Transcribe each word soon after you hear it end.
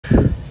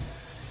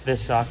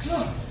This sucks.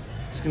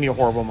 It's gonna be a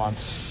horrible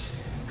month.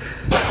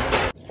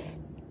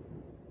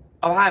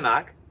 Oh, hi,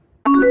 Marc.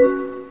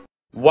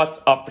 What's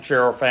up,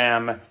 Freccero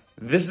fam?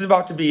 This is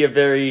about to be a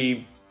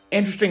very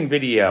interesting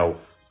video.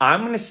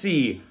 I'm gonna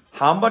see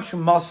how much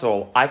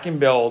muscle I can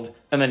build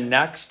in the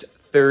next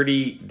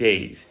 30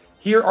 days.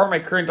 Here are my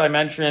current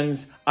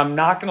dimensions. I'm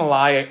not gonna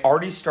lie, I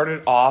already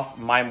started off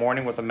my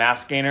morning with a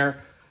mass gainer.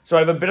 So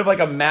I have a bit of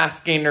like a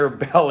mass gainer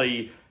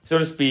belly, so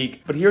to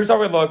speak. But here's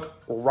how I look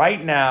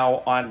right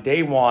now on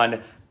day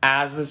one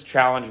as this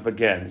challenge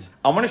begins.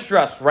 I'm gonna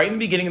stress right in the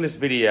beginning of this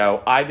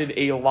video, I did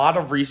a lot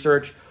of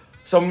research.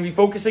 So I'm gonna be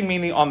focusing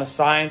mainly on the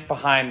science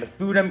behind the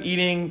food I'm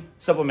eating,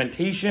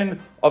 supplementation,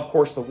 of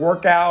course the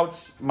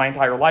workouts, my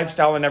entire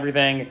lifestyle and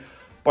everything.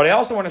 But I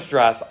also want to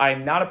stress,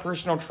 I'm not a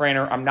personal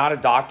trainer, I'm not a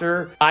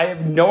doctor. I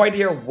have no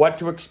idea what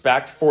to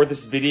expect for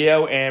this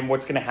video and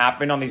what's gonna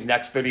happen on these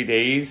next 30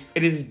 days.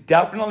 It is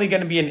definitely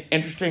gonna be an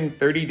interesting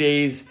 30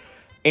 days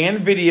and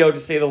video to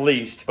say the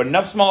least. But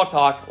enough small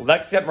talk,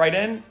 let's get right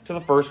in to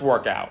the first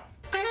workout.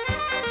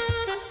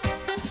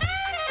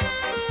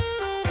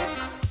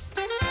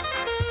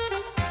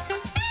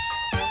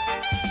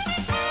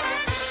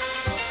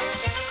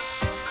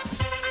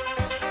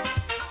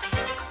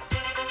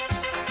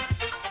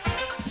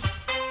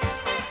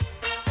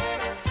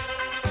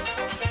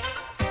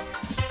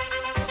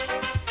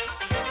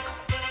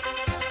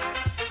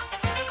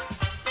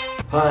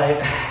 All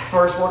right,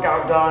 first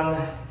workout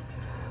done.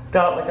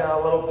 Got like a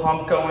little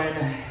pump going.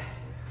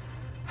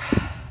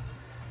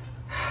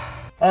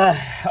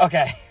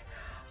 Okay,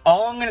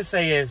 all I'm gonna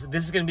say is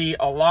this is gonna be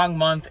a long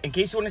month. In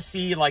case you wanna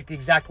see like the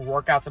exact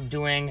workouts I'm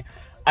doing,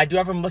 I do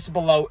have them listed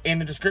below in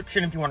the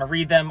description if you wanna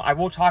read them. I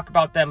will talk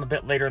about them a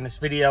bit later in this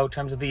video in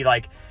terms of the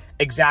like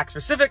exact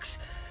specifics,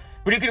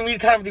 but you can read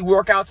kind of the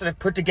workouts that I've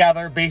put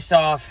together based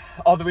off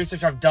all the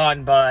research I've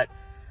done. But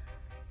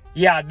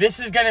yeah,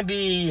 this is gonna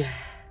be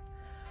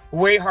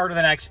way harder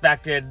than I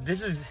expected.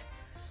 This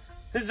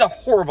is a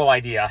horrible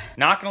idea.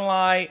 Not gonna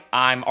lie,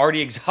 I'm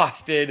already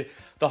exhausted.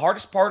 The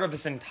hardest part of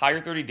this entire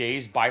 30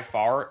 days by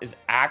far is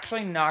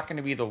actually not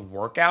gonna be the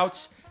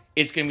workouts,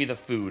 it's gonna be the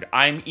food.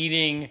 I'm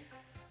eating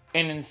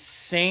an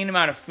insane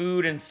amount of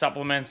food and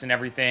supplements and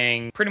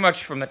everything, pretty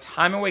much from the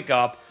time I wake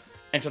up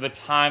until the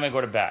time I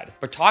go to bed.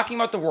 But talking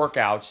about the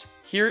workouts,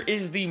 here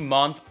is the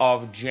month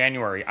of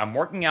January. I'm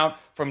working out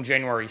from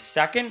January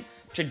 2nd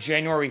to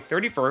January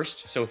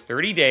 31st, so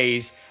 30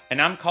 days,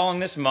 and I'm calling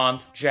this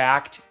month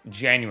Jacked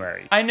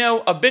January. I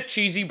know, a bit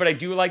cheesy, but I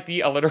do like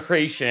the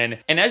alliteration.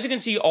 And as you can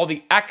see, all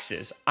the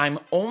X's, I'm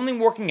only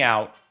working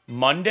out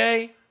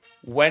Monday,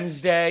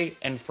 Wednesday,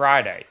 and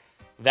Friday.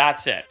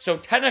 That's it. So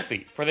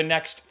technically, for the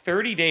next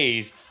 30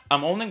 days,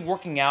 I'm only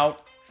working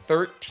out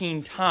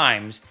 13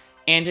 times,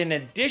 and in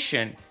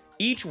addition,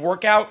 each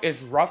workout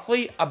is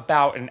roughly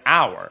about an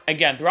hour.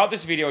 Again, throughout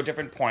this video at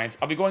different points,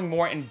 I'll be going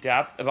more in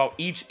depth about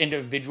each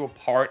individual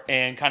part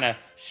and kind of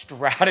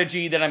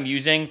strategy that I'm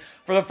using.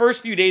 For the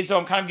first few days, though,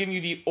 I'm kind of giving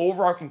you the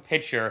overarching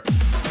picture.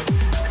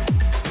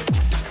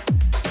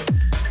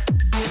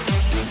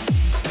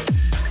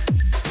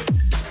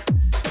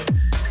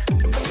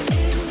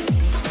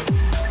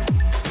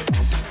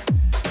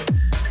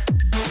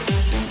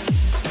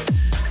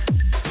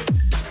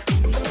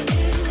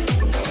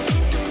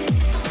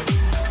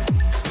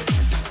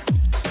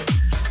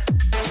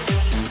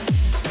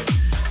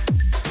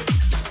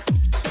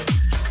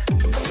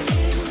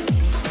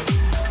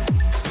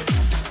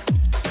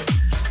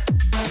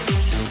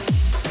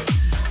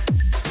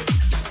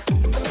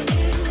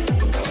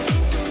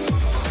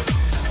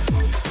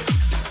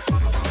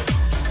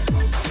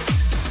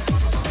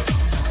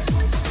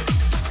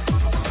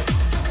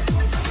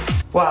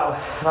 Wow,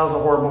 that was a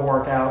horrible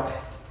workout.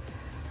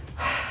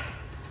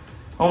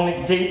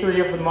 Only day 3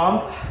 of the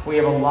month, we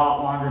have a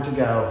lot longer to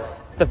go.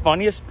 The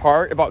funniest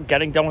part about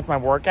getting done with my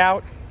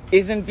workout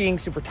isn't being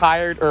super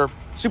tired or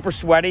super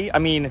sweaty. I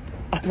mean,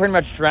 I'm pretty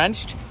much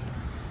drenched,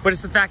 but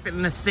it's the fact that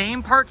in the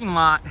same parking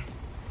lot,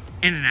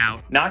 in and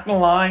out. Not gonna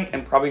lie,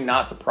 and probably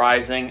not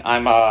surprising,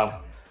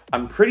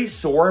 I'm pretty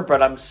sore,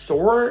 but I'm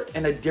sore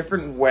in a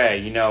different way.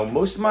 You know,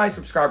 most of my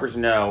subscribers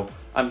know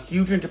I'm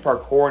huge into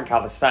parkour and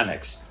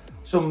calisthenics.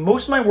 So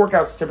most of my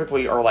workouts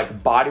typically are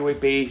like bodyweight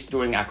based,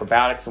 doing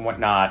acrobatics and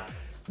whatnot.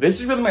 This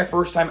is really my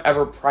first time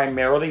ever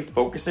primarily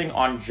focusing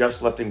on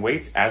just lifting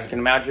weights. As you can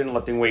imagine,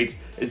 lifting weights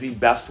is the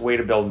best way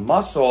to build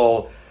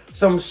muscle.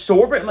 So I'm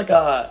sore, but in like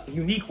a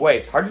unique way.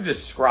 It's hard to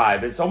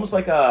describe. It's almost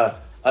like a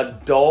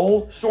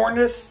dull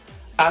soreness,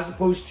 as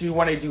opposed to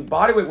when I do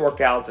bodyweight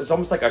workouts, it's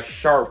almost like a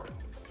sharp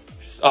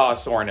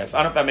soreness.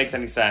 I don't know if that makes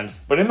any sense.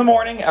 But in the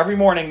morning, every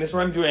morning, this is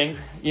what I'm doing.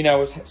 You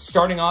know,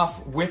 starting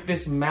off with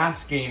this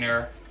mass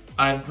gainer.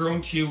 I've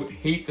grown to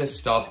hate this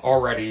stuff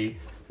already.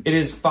 It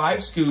is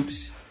 5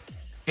 scoops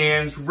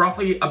and it's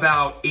roughly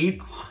about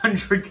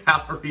 800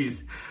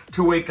 calories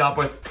to wake up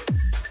with.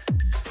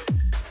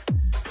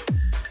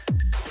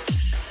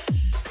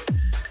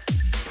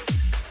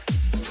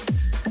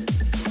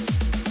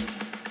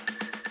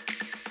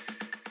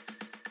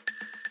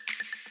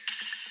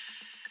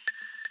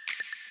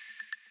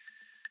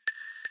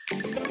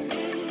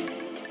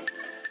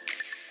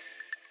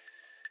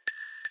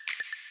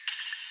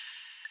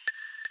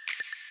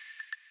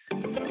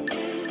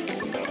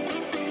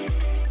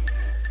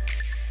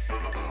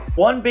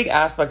 One big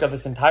aspect of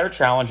this entire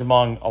challenge,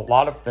 among a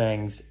lot of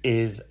things,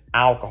 is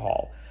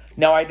alcohol.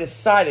 Now, I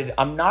decided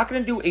I'm not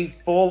going to do a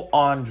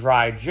full-on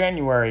dry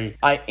January.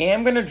 I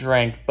am going to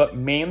drink, but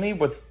mainly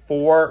with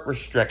 4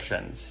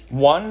 restrictions.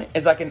 One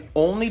is I can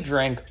only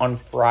drink on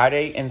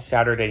Friday and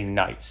Saturday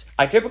nights.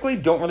 I typically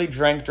don't really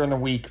drink during the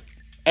week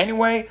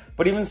anyway,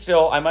 but even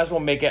still, I might as well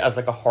make it as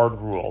like a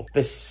hard rule.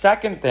 The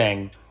second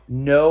thing,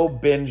 no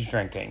binge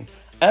drinking.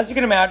 As you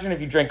can imagine, if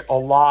you drink a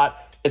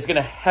lot, it's going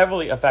to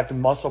heavily affect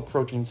muscle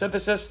protein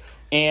synthesis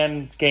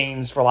and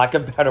gains, for lack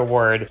of a better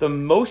word. The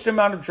most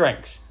amount of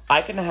drinks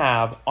I can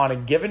have on a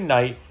given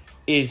night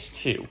is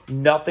 2.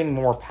 Nothing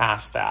more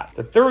past that.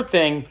 The third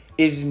thing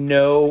is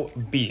no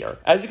beer.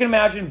 As you can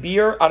imagine,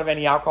 beer out of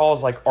any alcohol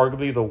is like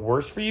arguably the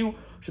worst for you.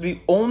 So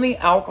the only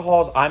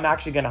alcohols I'm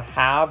actually gonna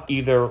have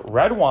either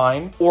red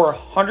wine or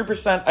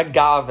 100%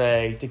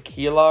 agave,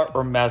 tequila,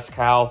 or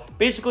mezcal.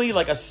 Basically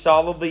like a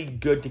solidly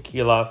good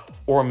tequila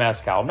or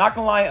mezcal. I'm not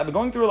gonna lie, I've been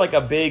going through like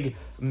a big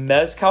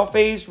mezcal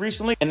phase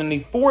recently. And then the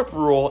fourth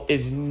rule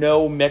is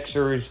no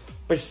mixers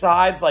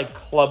besides like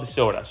club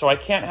soda. So I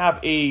can't have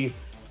a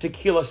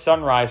tequila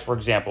sunrise, for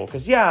example,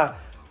 because yeah,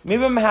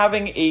 maybe I'm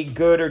having a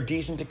good or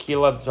decent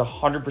tequila that's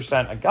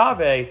 100%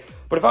 agave,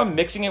 but if I'm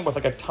mixing it with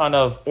like a ton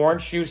of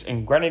orange juice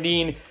and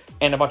grenadine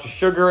and a bunch of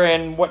sugar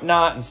and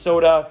whatnot and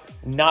soda,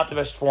 not the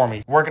best for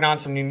me. Working on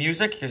some new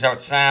music. Here's how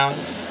it sounds.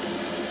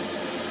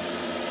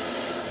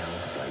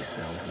 South by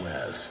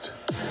Southwest.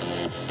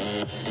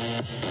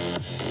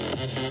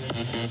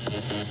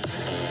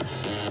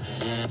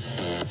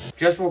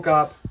 Just woke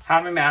up,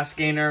 had my mass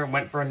gainer,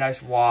 went for a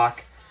nice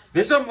walk.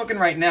 This is what I'm looking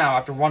right now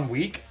after 1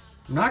 week.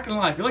 I'm not gonna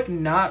lie, I feel like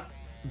not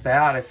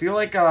bad. I feel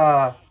like,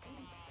 I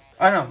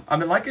don't know. I've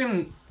been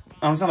liking,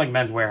 I don't sound like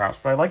Men's Warehouse,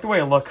 but I like the way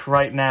I look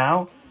right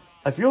now.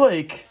 I feel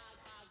like,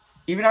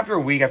 even after a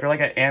week, I feel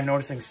like I am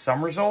noticing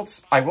some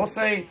results. I will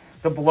say,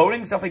 the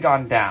bloating's definitely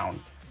gone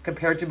down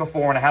compared to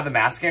before when I had the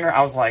mass gainer.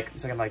 I was like,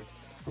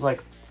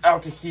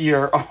 out to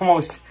here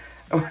almost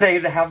when I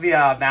had to have the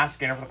mass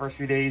gainer for the first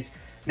few days.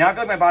 Now I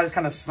feel like my body's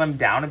kind of slimmed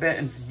down a bit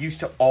and is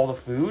used to all the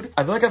food.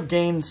 I feel like I've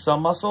gained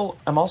some muscle.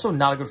 I'm also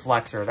not a good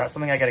flexor. That's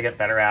something I gotta get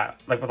better at,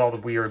 like with all the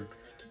weird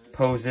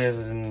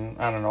poses and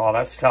I don't know, all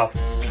that stuff.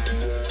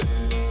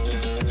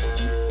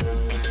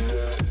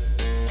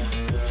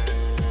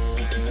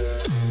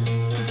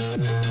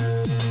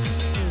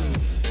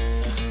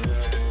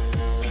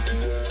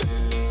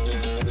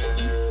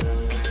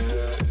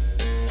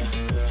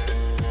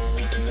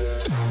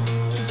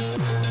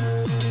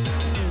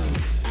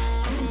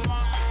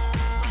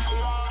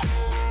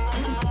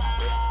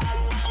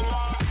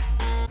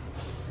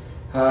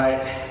 All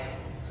right,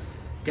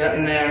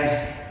 getting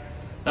there.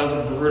 That was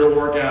a brutal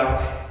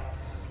workout.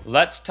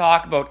 Let's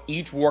talk about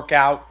each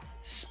workout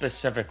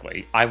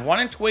specifically. I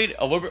wanted to wait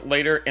a little bit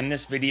later in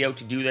this video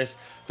to do this.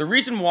 The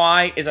reason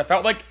why is I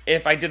felt like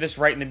if I did this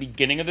right in the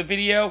beginning of the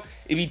video,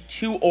 it'd be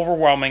too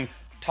overwhelming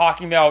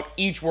talking about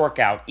each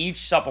workout,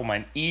 each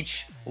supplement,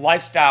 each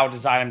lifestyle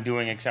design I'm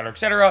doing, etc.,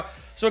 etc.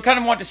 So I kind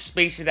of want to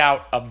space it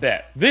out a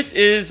bit. This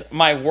is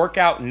my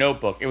workout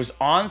notebook. It was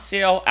on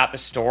sale at the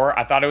store.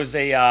 I thought it was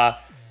a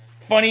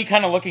funny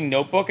kind of looking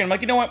notebook, and I'm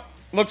like, you know what,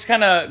 looks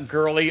kind of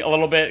girly a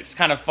little bit, it's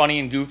kind of funny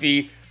and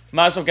goofy,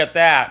 might as well get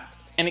that.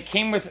 And it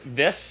came with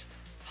this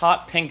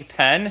hot pink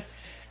pen,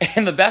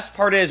 and the best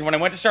part is when I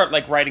went to start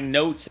like writing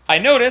notes, I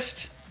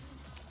noticed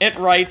it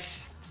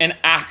writes in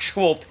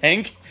actual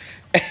pink.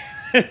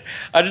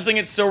 I just think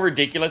it's so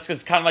ridiculous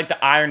because it's kind of like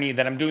the irony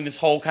that I'm doing this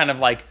whole kind of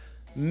like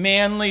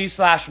manly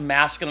 /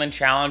 masculine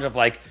challenge of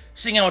like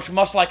seeing how much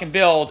muscle I can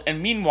build,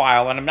 and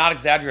meanwhile, and I'm not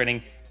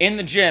exaggerating, in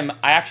the gym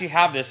I actually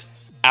have this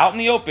out in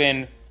the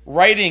open,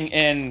 writing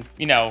in,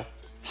 you know,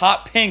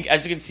 hot pink,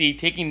 as you can see,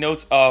 taking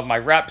notes of my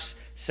reps,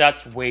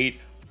 sets, weight,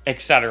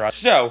 etc.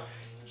 So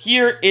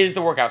here is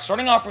the workout.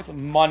 Starting off with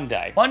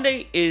Monday.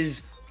 Monday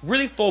is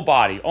really full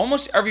body.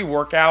 Almost every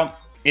workout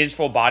is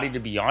full body, to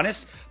be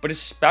honest, but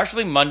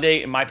especially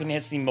Monday, in my opinion,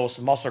 hits the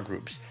most muscle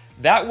groups.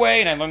 That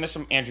way, and I learned this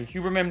from Andrew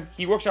Huberman,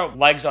 he works out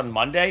legs on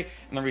Monday,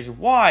 and the reason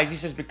why is he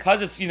says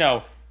because it's, you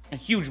know, a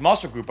huge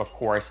muscle group, of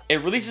course,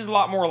 it releases a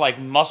lot more like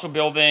muscle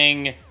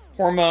building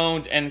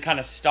hormones and kind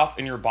of stuff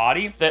in your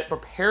body that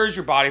prepares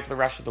your body for the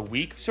rest of the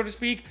week, so to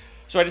speak.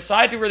 So I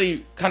decided to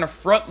really kind of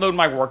front load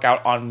my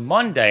workout on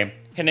Monday,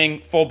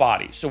 hitting full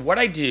body. So what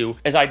I do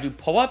is I do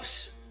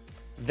pull-ups,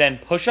 then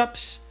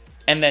push-ups,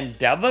 and then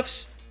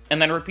deadlifts, and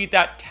then repeat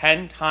that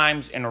 10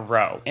 times in a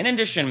row. In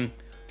addition,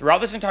 throughout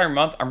this entire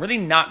month, I'm really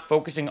not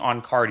focusing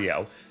on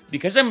cardio.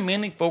 Because I'm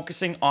mainly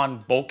focusing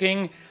on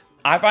bulking,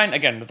 I find,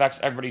 again, it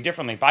affects everybody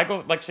differently. If I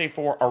go, like, say,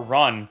 for a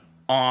run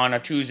on a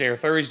Tuesday or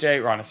Thursday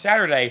or on a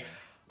Saturday,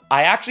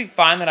 I actually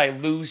find that I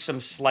lose some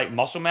slight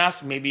muscle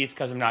mass. Maybe it's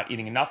because I'm not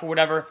eating enough or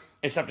whatever.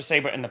 It's tough to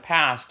say, but in the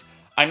past,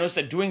 I noticed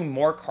that doing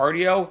more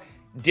cardio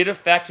did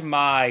affect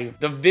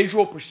the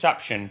visual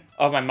perception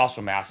of my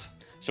muscle mass,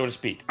 so to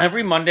speak.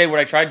 Every Monday, what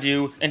I try to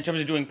do in terms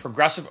of doing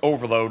progressive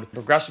overload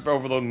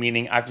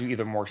meaning I have to do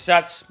either more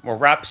sets, more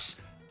reps,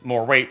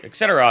 more weight,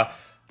 etc.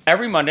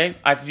 Every Monday,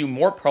 I have to do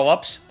more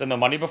pull-ups than the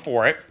Monday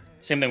before it.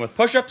 Same thing with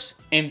push-ups,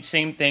 and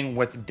same thing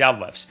with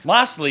deadlifts.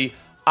 Lastly,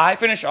 I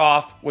finish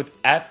off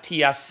with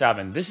FTS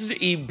 7. This is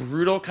a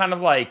brutal kind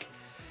of like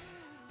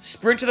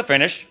sprint to the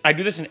finish. I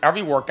do this in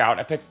every workout.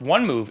 I pick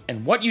one move,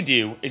 and what you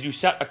do is you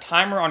set a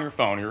timer on your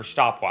phone or your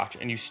stopwatch,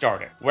 and you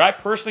start it. What I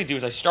personally do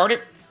is I start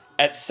it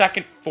at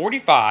second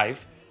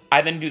 45.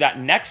 I then do that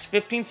next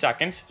 15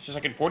 seconds, so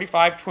second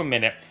 45 to a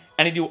minute,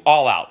 and I do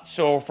all out.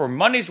 So for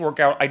Monday's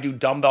workout, I do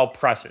dumbbell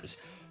presses.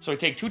 So I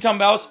take 2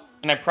 dumbbells,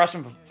 and I press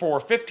them for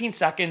 15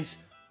 seconds,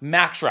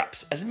 max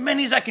reps, as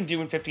many as I can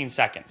do in 15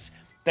 seconds.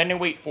 Then I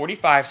wait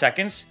 45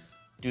 seconds,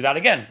 do that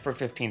again for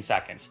 15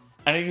 seconds.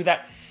 And I do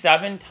that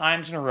 7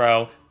 times in a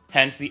row,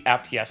 hence the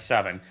FTS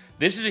 7.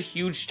 This is a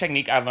huge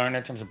technique I learned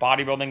in terms of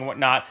bodybuilding and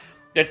whatnot.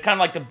 That's kind of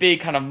like the big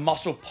kind of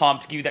muscle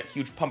pump to give you that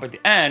huge pump at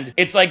the end.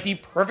 It's like the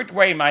perfect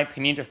way, in my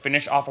opinion, to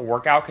finish off a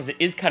workout because it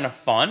is kind of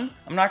fun,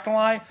 I'm not gonna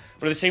lie.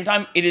 But at the same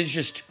time, it is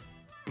just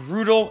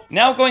brutal.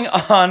 Now going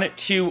on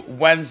to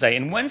Wednesday.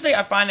 And Wednesday,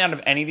 I find out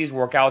of any of these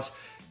workouts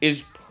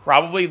is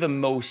probably the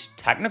most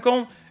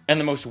technical and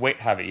the most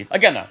weight heavy.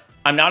 Again though,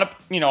 I'm not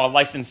a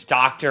licensed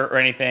doctor or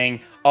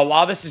anything. A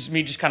lot of this is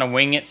me just kind of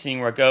winging it, seeing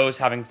where it goes,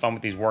 having fun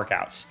with these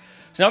workouts.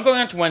 So now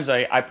going on to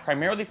Wednesday, I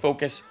primarily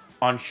focus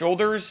on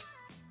shoulders,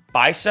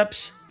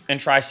 biceps, and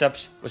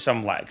triceps with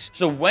some legs.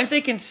 So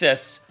Wednesday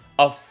consists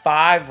of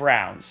 5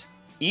 rounds.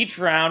 Each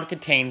round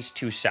contains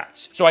 2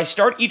 sets. So I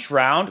start each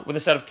round with a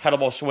set of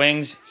kettlebell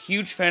swings.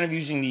 Huge fan of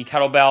using the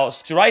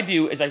kettlebells. So what I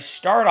do is I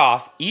start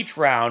off each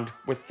round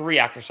with 3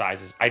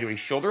 exercises. I do a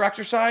shoulder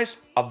exercise,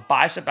 a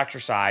bicep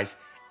exercise,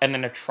 and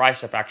then a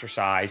tricep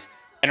exercise,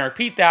 and I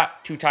repeat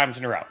that 2 times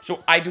in a row.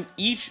 So I do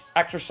each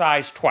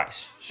exercise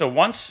twice. So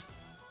once,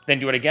 then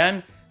do it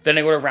again, then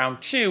I go to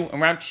round 2,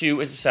 and round 2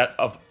 is a set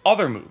of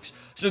other moves.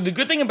 So the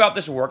good thing about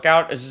this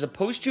workout is, as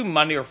opposed to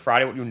Monday or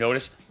Friday, what you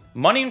notice,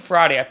 Monday and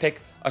Friday, I pick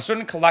a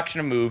certain collection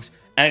of moves,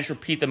 and I just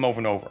repeat them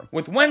over and over.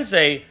 With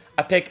Wednesday,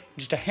 I pick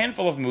just a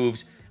handful of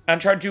moves, and I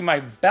try to do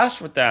my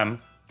best with them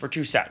for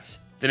 2 sets.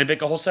 Then I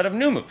pick a whole set of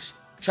new moves,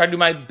 try to do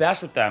my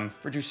best with them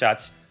for 2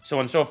 sets, so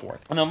on and so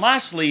forth. And then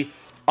lastly,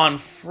 on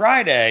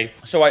Friday,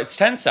 so it's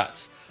 10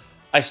 sets.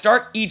 I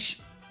start each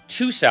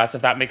 2 sets,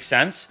 if that makes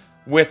sense,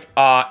 with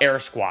air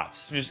squats.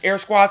 So just air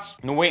squats,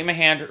 no weight in my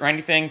hand or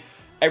anything.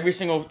 Every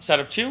single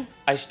set of 2,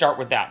 I start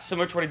with that,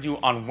 similar to what I do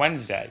on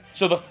Wednesday.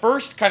 So the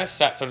first kind of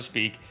set, so to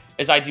speak,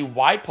 is I do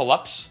wide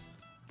pull-ups,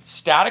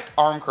 static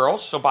arm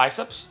curls, so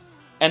biceps,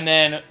 and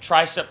then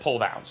tricep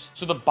pull-downs.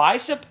 So the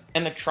bicep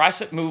and the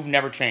tricep move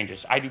never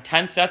changes. I do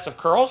 10 sets of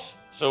curls,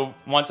 so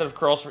 1 set of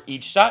curls for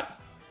each set,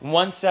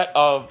 1 set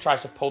of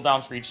tricep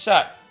pull-downs for each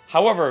set.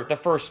 However, the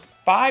first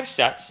 5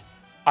 sets,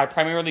 I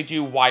primarily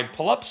do wide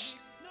pull-ups,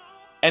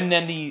 and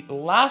then the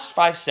last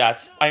 5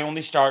 sets, I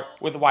only start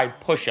with wide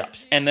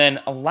push-ups. And then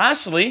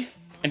lastly,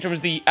 in terms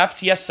of the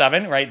FTS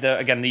 7, right,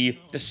 the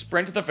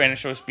sprint to the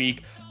finish, so to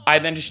speak, I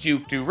then just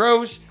do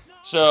rows.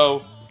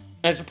 So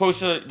as opposed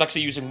to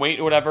actually using weight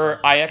or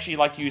whatever, I actually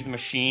like to use the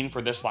machine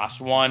for this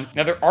last one.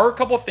 Now, there are a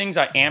couple of things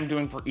I am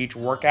doing for each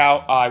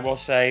workout. I will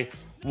say,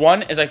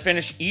 one is I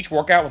finish each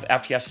workout with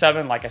FTS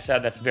 7. Like I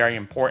said, that's very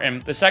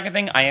important. The second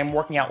thing, I am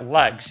working out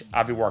legs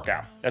every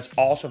workout. That's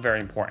also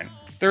very important.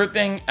 Third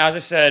thing, as I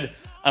said,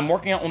 I'm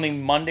working out only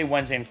Monday,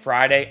 Wednesday, and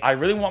Friday. I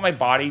really want my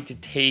body to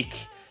take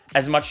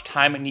as much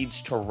time it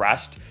needs to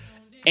rest.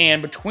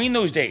 And between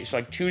those days, so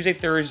like Tuesday,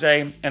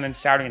 Thursday, and then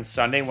Saturday and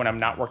Sunday when I'm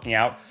not working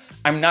out,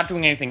 I'm not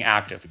doing anything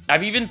active.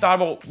 I've even thought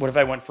about what if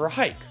I went for a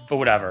hike, but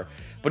whatever.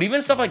 But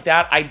even stuff like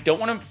that, I don't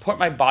want to put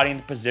my body in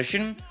the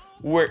position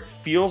where it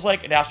feels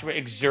like it has to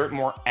exert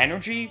more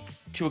energy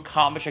to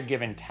accomplish a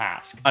given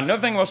task. Another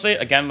thing I'll say,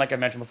 again, like I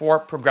mentioned before,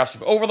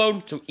 progressive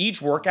overload. So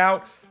each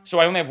workout, so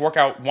I only have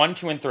workout 1,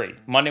 2, and 3,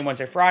 Monday,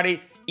 Wednesday,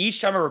 Friday.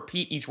 Each time I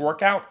repeat each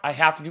workout, I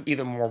have to do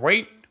either more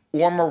weight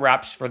or more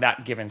reps for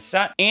that given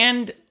set.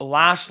 And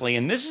lastly,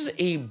 and this is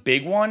a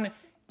big one,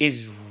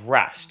 is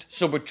rest.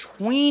 So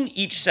between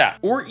each set,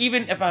 or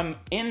even if I'm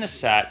in the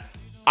set,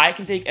 I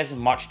can take as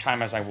much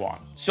time as I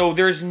want. So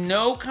there's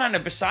no kind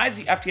of, besides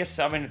the FTS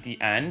 7 at the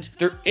end,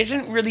 there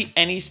isn't really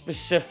any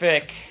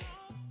specific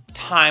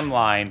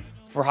timeline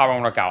for how I want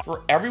to work out.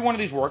 For every one of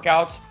these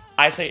workouts,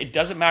 I say it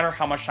doesn't matter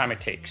how much time it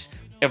takes.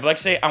 If,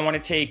 let's say, I want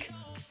to take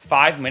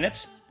 5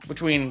 minutes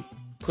between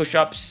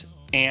push-ups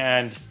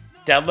and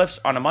deadlifts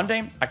on a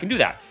Monday, I can do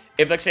that.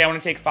 If, let's say, I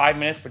want to take 5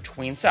 minutes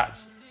between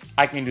sets,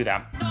 I can do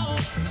that.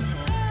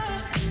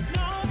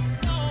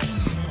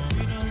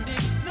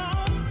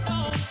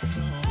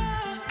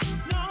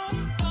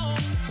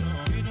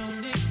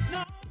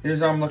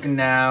 Here's how I'm looking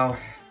now.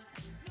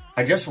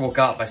 I just woke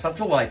up. I slept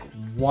till like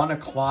 1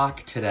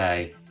 o'clock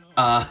today.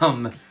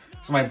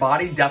 So my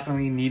body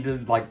definitely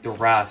needed like the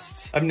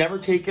rest. I've never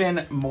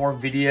taken more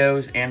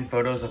videos and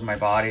photos of my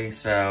body,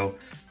 so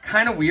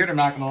kind of weird, I'm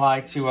not gonna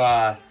lie,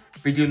 to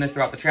be doing this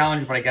throughout the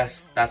challenge, but I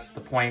guess that's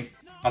the point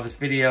of this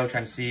video,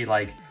 trying to see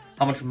like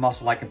how much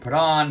muscle I can put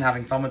on,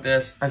 having fun with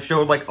this. I've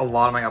showed like a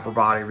lot of my upper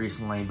body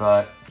recently,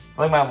 but I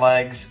feel like my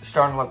legs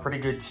starting to look pretty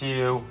good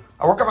too.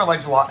 I work on my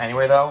legs a lot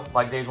anyway though.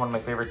 Leg day is one of my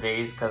favorite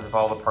days because of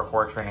all the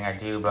parkour training I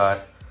do,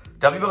 but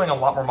Definitely building a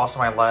lot more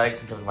muscle in my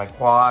legs in terms of my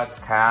quads,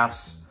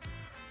 calves.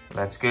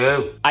 Let's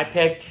go. I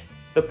picked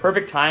the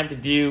perfect time to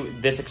do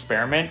this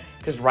experiment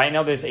because right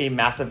now there's a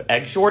massive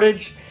egg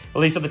shortage, at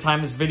least at the time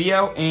of this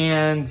video.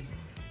 And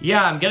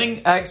yeah, I'm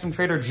getting eggs from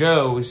Trader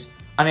Joe's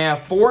and I have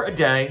 4 a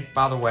day,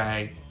 by the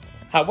way.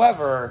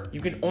 However, you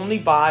can only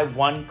buy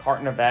 1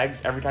 carton of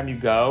eggs every time you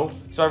go.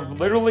 So I've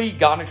literally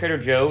gone to Trader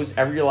Joe's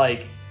every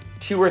like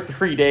 2 or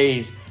 3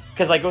 days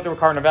because I go through a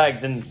carton of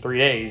eggs in 3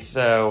 days.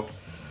 So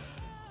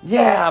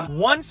yeah,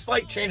 one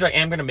slight change I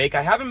am going to make.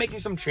 I have been making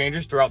some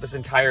changes throughout this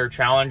entire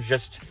challenge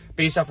just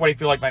based off what I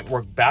feel like might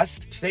work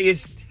best. Today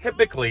is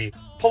typically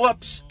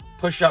pull-ups,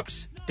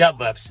 push-ups,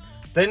 deadlifts,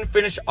 then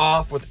finish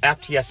off with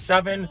FTS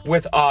 7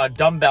 with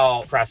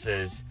dumbbell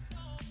presses.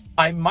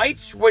 I might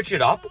switch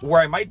it up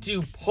where I might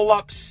do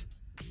pull-ups,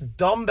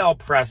 dumbbell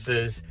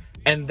presses,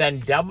 and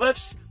then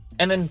deadlifts,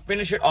 and then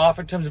finish it off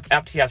in terms of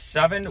FTS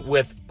 7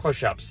 with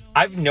push-ups.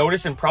 I've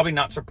noticed, and probably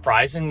not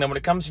surprising, that when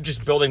it comes to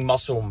just building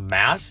muscle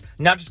mass,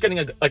 not just getting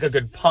a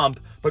good pump,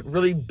 but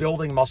really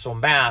building muscle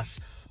mass,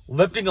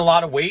 lifting a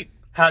lot of weight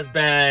has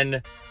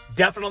been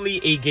definitely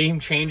a game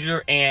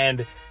changer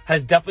and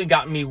has definitely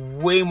gotten me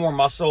way more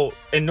muscle,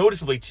 and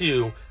noticeably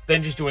too,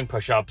 than just doing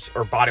push-ups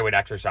or bodyweight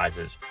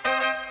exercises.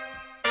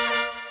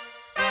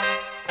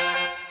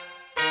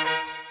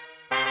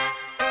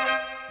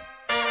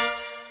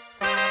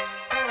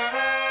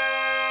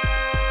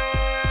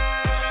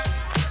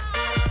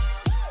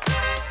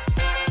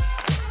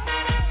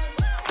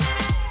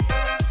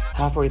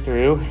 Halfway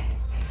through,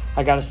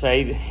 I gotta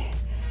say,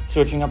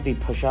 switching up the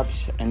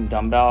push-ups and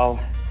dumbbell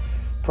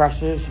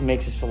presses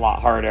makes this a lot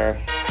harder.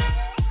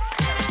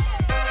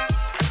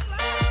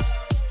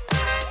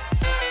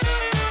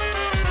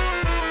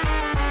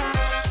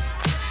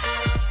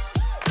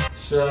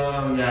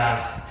 So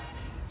yeah,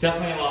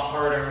 definitely a lot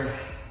harder.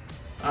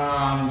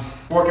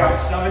 Workout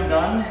 7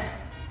 done,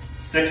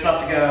 6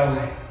 left to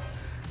go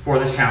for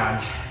this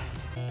challenge.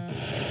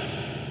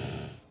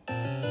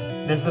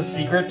 This is the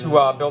secret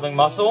to building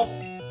muscle,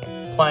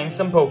 playing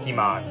some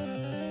Pokemon.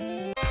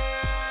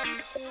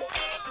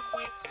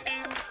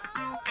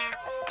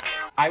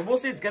 I will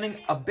say it's getting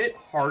a bit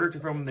harder to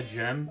film in the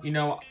gym. You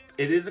know,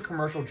 it is a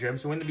commercial gym,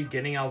 so in the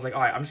beginning I was like,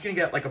 all right, I'm just gonna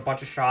get like a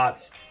bunch of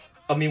shots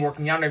of me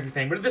working out and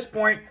everything. But at this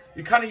point,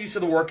 you're kind of used to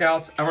the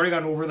workouts. I've already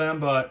gotten over them,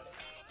 but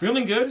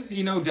feeling good.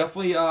 You know,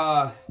 definitely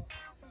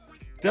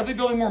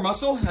building more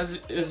muscle, as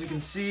you can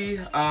see.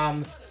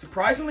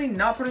 Surprisingly,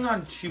 not putting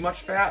on too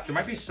much fat. There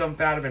might be some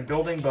fat I've been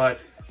building,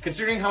 but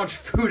considering how much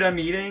food I'm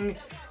eating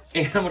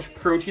and how much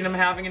protein I'm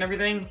having and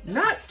everything,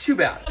 not too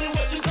bad.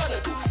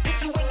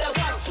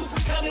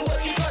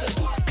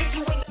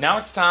 Now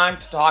it's time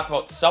to talk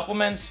about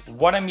supplements,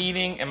 what I'm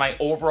eating, and my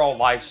overall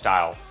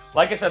lifestyle.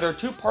 Like I said, there are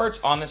 2 parts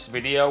on this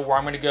video where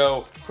I'm gonna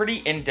go pretty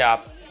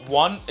in-depth.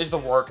 One is the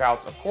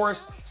workouts, of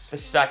course. The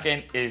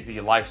second is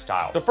the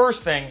lifestyle. The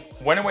first thing,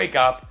 when I wake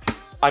up,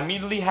 I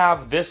immediately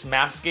have this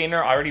mass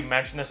gainer. I already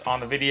mentioned this on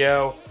the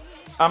video.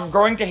 I'm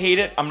going to hate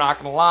it, I'm not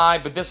gonna lie,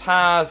 but this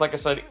has, like I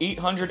said,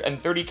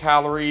 830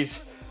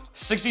 calories,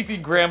 63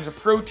 grams of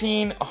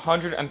protein,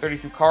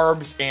 132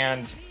 carbs,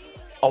 and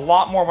a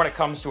lot more when it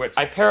comes to it.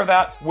 I pair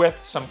that with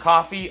some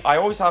coffee. I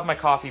always have my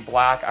coffee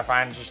black. I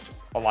find it just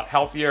a lot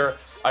healthier.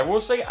 I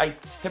will say I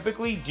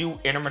typically do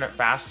intermittent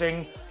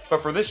fasting,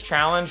 but for this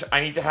challenge,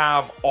 I need to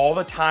have all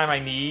the time I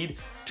need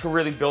to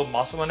really build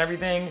muscle and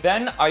everything.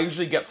 Then I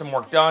usually get some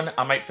work done.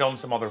 I might film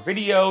some other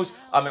videos.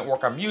 I might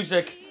work on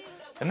music.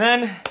 And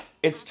then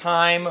it's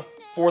time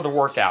for the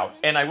workout.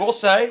 And I will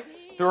say,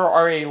 there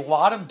are a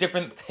lot of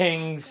different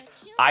things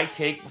I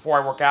take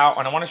before I work out.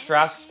 And I want to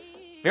stress,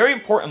 very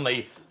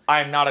importantly, I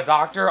am not a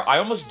doctor. I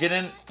almost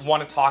didn't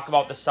want to talk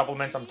about the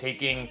supplements I'm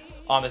taking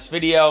on this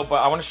video,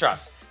 but I want to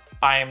stress,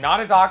 I am not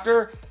a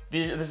doctor.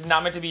 This is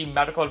not meant to be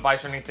medical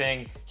advice or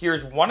anything.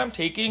 Here's what I'm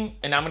taking,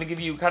 and I'm gonna give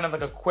you kind of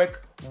like a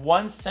quick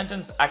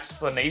 1-sentence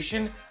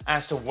explanation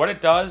as to what it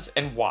does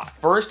and why.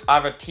 First, I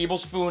have a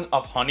tablespoon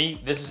of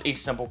honey. This is a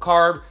simple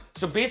carb.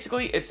 So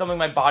basically, it's something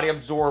my body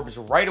absorbs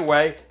right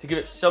away to give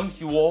it some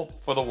fuel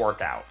for the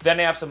workout. Then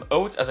I have some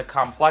oats as a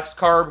complex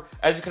carb.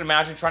 As you can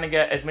imagine, trying to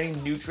get as many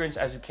nutrients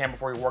as you can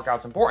before your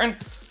workout's important.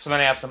 So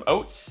then I have some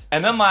oats.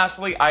 And then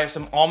lastly, I have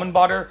some almond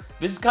butter.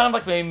 This is kind of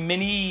like my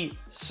mini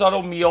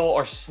subtle meal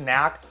or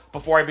snack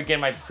before I begin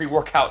my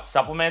pre-workout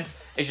supplements.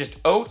 It's just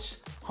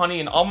oats,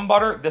 honey, and almond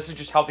butter. This is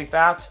just healthy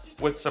fats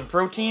with some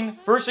protein.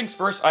 First things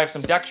first, I have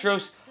some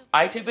dextrose.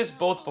 I take this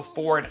both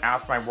before and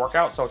after my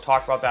workout, so I'll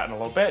talk about that in a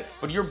little bit.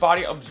 But your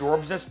body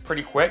absorbs this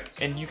pretty quick,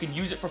 and you can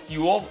use it for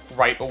fuel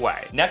right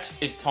away.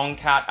 Next is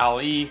Tongkat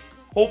Ali.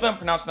 Hopefully I'm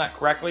pronouncing that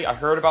correctly. I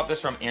heard about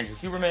this from Andrew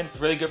Huberman. It's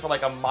really good for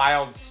like a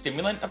mild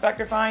stimulant effect,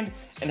 I find,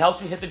 and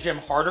helps me hit the gym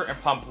harder and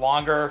pump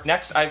longer.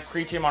 Next, I have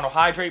creatine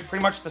monohydrate,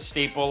 pretty much the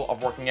staple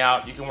of working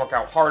out. You can work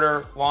out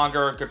harder,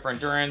 longer, good for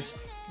endurance.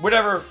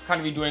 Whatever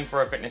kind of you're doing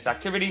for a fitness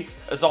activity.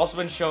 It's also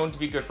been shown to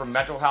be good for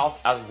mental health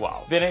as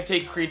well. Then I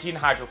take creatine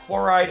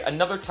hydrochloride,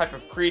 another type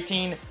of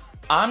creatine.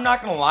 I'm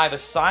not gonna lie, the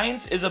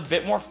science is a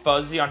bit more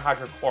fuzzy on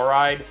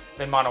hydrochloride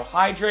than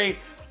monohydrate.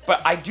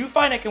 but I do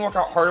find I can work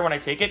out harder when I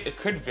take it. It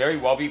could very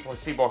well be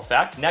placebo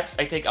effect. Next,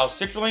 I take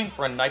L-citrulline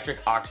for a nitric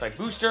oxide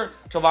booster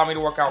to allow me to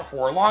work out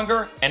for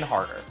longer and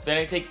harder. Then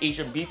I take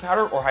HMB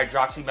powder or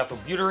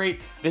hydroxymethylbutyrate.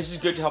 This is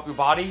good to help your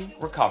body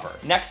recover.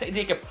 Next, I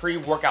take a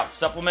pre-workout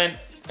supplement,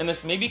 and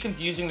this may be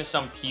confusing to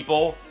some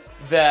people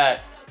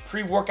that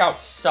pre-workout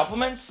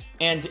supplements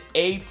and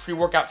a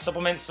pre-workout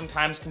supplement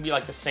sometimes can be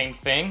like the same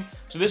thing.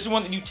 So this is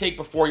one that you take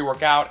before you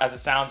work out, as it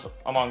sounds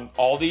among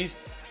all these.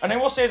 And I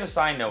will say as a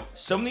side note,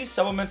 some of these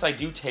supplements I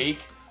do take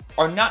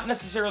are not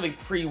necessarily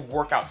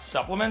pre-workout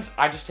supplements.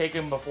 I just take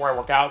them before I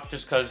work out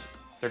just because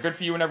they're good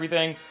for you and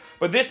everything.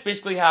 But this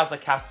basically has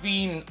like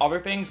caffeine and other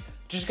things to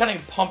just kind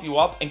of pump you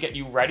up and get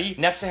you ready.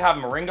 Next, I have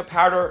moringa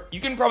powder. You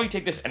can probably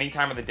take this any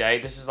time of the day.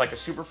 This is like a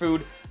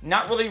superfood,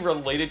 not really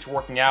related to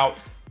working out.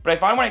 But I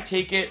find when I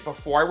take it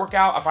before I work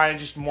out, I find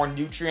just more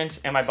nutrients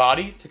in my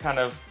body to kind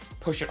of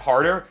push it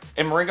harder.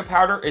 And moringa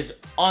powder is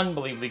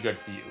unbelievably good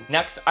for you.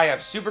 Next, I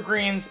have super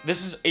greens.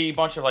 This is a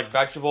bunch of like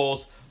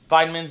vegetables,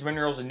 vitamins,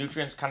 minerals, and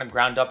nutrients kind of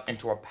ground up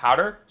into a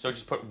powder. So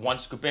just put 1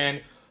 scoop in.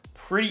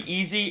 Pretty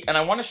easy. And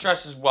I want to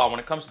stress as well, when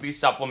it comes to these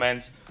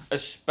supplements,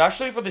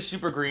 especially for the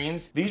super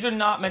greens, these are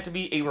not meant to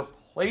be a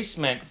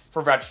replacement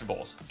for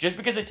vegetables. Just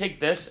because I take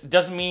this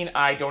doesn't mean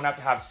I don't have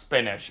to have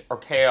spinach or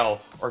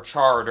kale or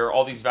chard or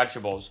all these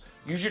vegetables.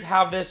 You should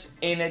have this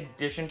in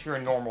addition to your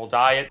normal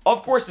diet.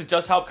 Of course, it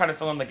does help kind of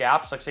fill in the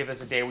gaps, like say if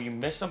there's a day where you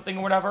miss something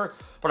or whatever,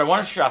 but I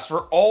want to stress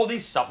for all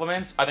these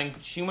supplements, I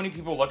think too many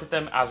people look at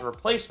them as a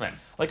replacement.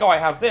 Like, oh, I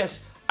have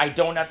this, I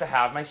don't have to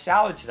have my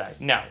salad today.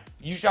 No,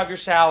 you should have your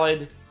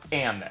salad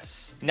and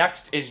this.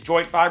 Next is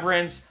joint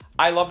fibrins.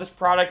 I love this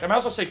product. I might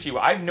also say to you,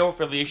 I have no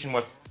affiliation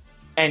with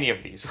any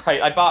of these,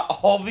 right? I bought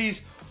all of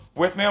these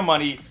with my own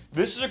money.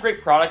 This is a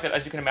great product that,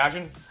 as you can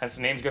imagine, hence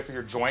the name's good for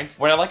your joints.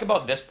 What I like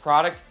about this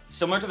product,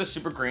 similar to the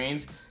super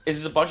greens, is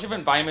there's a bunch of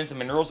different vitamins and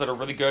minerals that are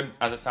really good,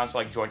 as it sounds, for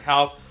like joint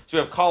health. So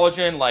we have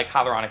collagen, like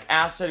hyaluronic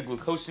acid,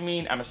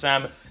 glucosamine,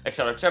 MSM,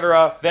 etc.,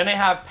 etc. Then I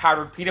have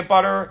powdered peanut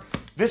butter.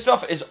 This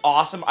stuff is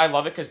awesome. I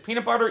love it because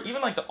peanut butter,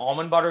 even like the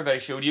almond butter that I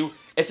showed you,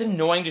 it's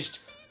annoying just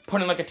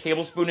putting like a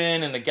tablespoon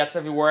in and it gets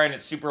everywhere and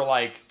it's super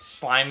like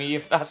slimy,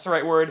 if that's the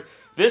right word.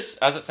 This,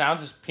 as it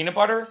sounds, is peanut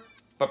butter,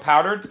 but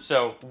powdered,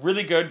 so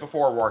really good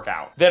before a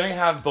workout. Then I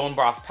have bone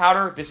broth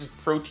powder. This is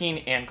protein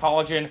and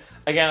collagen.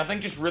 Again, I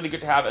think just really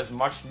good to have as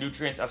much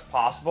nutrients as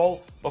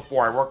possible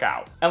before I work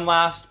out. And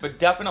last, but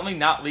definitely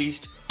not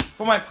least,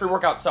 for my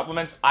pre-workout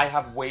supplements, I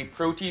have whey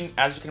protein.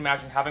 As you can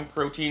imagine, having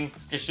protein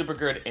just super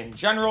good in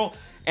general.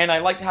 And I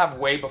like to have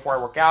whey before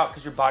I work out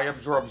because your body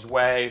absorbs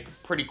whey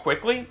pretty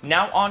quickly.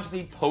 Now on to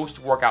the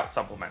post-workout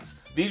supplements.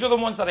 These are the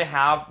ones that I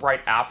have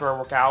right after I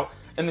work out.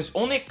 And there's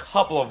only a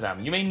couple of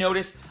them. You may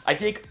notice I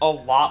take a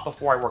lot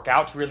before I work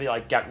out to really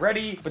like get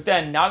ready, but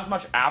then not as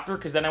much after,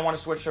 because then I want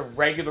to switch to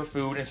regular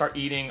food and start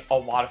eating a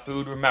lot of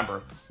food.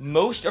 Remember,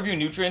 most of your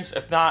nutrients,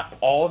 if not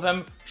all of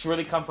them, should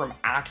really come from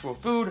actual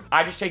food.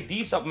 I just take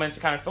these supplements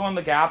to kind of fill in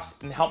the gaps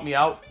and help me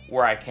out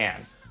where I can.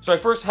 So I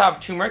first have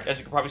turmeric, as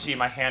you can probably see in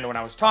my hand when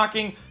I was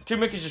talking.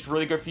 Turmeric is just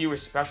really good for you,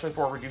 especially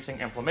for reducing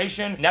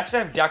inflammation. Next, I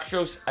have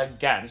dextrose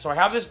again. So I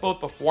have this both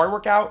before I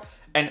work out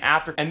and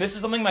after, and this is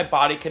something my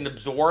body can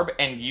absorb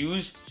and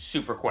use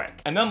super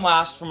quick. And then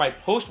last, for my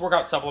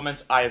post-workout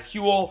supplements, I have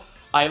Huel.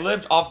 I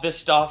lived off this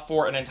stuff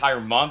for an entire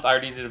month. I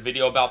already did a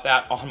video about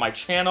that on my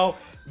channel.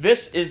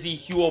 This is the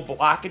Huel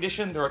Black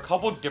Edition. There are a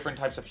couple different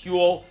types of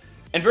Huel.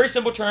 In very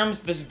simple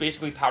terms, this is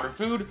basically powdered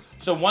food.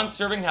 So one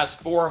serving has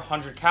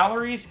 400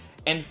 calories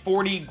and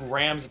 40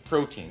 grams of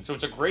protein. So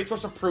it's a great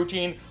source of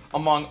protein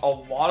among a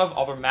lot of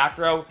other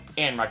macro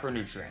and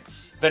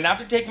micronutrients. Then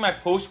after taking my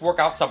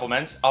post-workout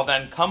supplements, I'll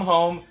then come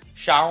home,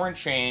 shower and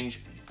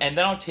change, and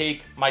then I'll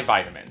take my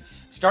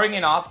vitamins. Starting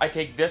it off, I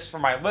take this for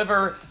my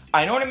liver.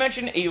 I know when I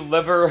mention a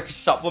liver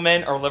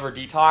supplement or liver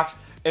detox,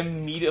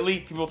 immediately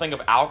people think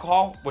of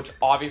alcohol, which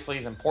obviously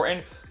is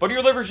important, but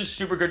your liver is just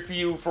super good for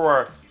you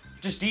for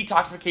just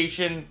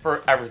detoxification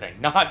for everything,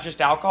 not just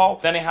alcohol.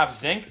 Then I have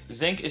zinc.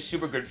 Zinc is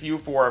super good for you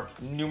for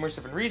numerous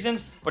different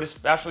reasons, but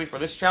especially for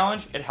this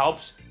challenge, it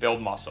helps build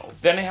muscle.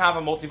 Then I have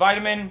a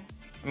multivitamin.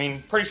 I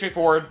mean, pretty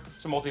straightforward,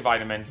 it's a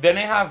multivitamin. Then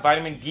I have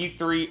vitamin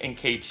D3 and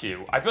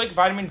K2. I feel like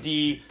vitamin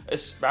D,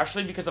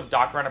 especially because of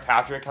Dr. Anna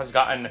Patrick, has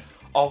gotten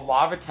a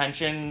lot of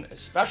attention,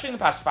 especially in the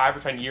past 5 or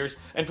 10 years,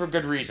 and for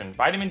good reason.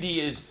 Vitamin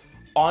D is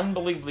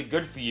unbelievably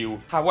good for you.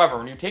 However,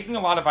 when you're taking a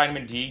lot of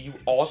vitamin D, you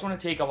also want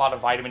to take a lot of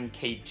vitamin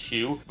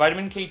K2.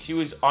 Vitamin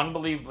K2 is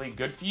unbelievably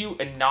good for you,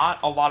 and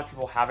not a lot of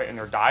people have it in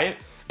their diet.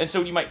 And so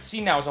what you might see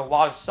now is a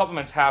lot of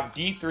supplements have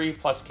D3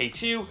 plus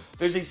K2.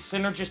 There's a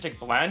synergistic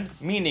blend,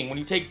 meaning when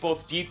you take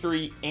both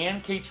D3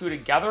 and K2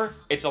 together,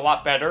 it's a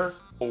lot better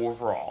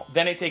overall.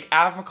 Then I take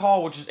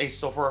Avmacol, which is a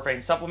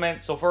sulforaphane supplement.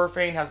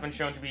 Sulforaphane has been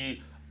shown to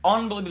be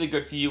unbelievably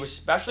good for you,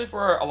 especially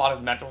for a lot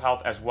of mental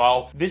health as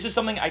well. This is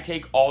something I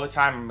take all the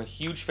time. I'm a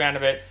huge fan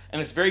of it, and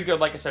it's very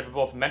good, like I said, for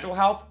both mental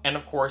health and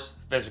of course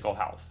physical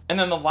health. And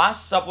then the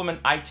last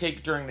supplement I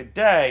take during the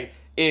day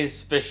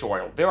is fish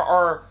oil. There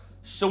are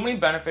So many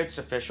benefits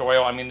to fish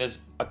oil. I mean, there's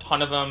a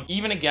ton of them.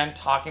 Even again,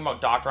 talking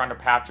about Dr. Rhonda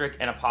Patrick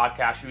in a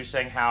podcast, she was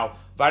saying how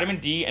vitamin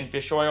D and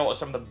fish oil are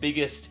some of the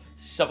biggest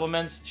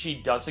supplements she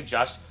does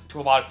suggest to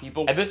a lot of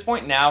people. At this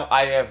point now,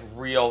 I have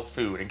real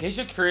food. In case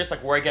you're curious,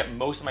 like where I get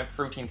most of my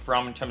protein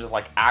from in terms of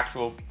like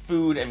actual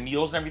food and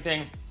meals and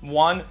everything.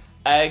 One,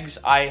 eggs.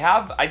 I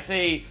have, I'd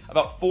say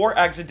about 4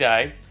 eggs a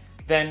day.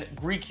 Then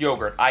Greek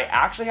yogurt. I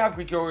actually have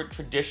Greek yogurt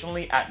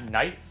traditionally at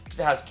night because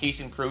it has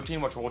casein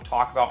protein, which we'll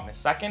talk about in a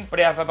second. But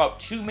I have about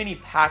 2 mini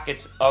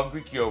packets of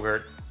Greek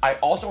yogurt. I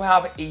also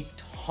have a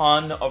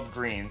ton of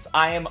greens.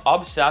 I am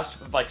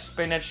obsessed with like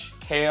spinach,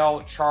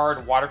 kale,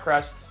 chard,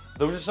 watercress.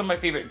 Those are some of my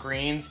favorite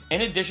greens.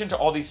 In addition to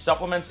all these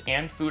supplements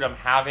and food I'm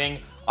having,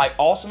 I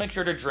also make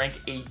sure to drink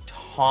a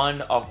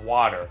ton of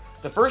water.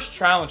 The first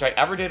challenge I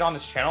ever did on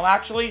this channel,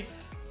 actually,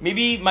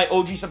 maybe my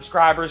OG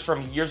subscribers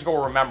from years ago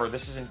will remember,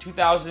 this is in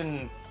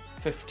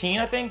 2015,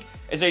 I think,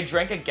 is I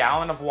drank a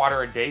gallon of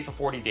water a day for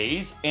 40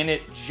 days, and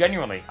it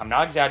genuinely, I'm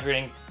not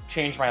exaggerating,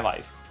 changed my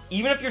life.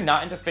 Even if you're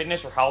not into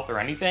fitness or health or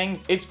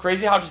anything, it's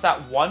crazy how just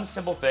that one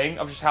simple thing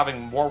of just having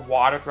more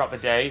water throughout the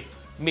day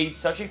made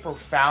such a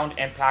profound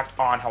impact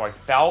on how I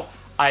felt.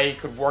 I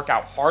could work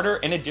out harder.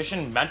 In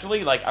addition,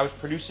 mentally, like I was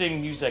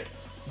producing music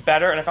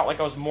better and I felt like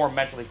I was more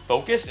mentally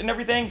focused and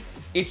everything.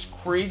 It's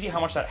crazy how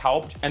much that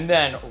helped. And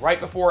then right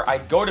before I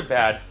go to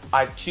bed,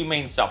 I have 2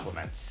 main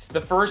supplements.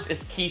 The first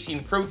is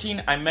casein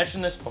protein. I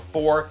mentioned this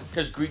before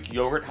because Greek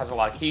yogurt has a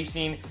lot of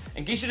casein.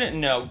 In case you didn't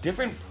know,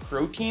 different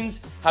proteins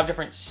have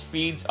different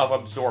speeds of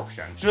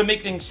absorption. So to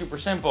make things super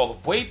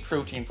simple, whey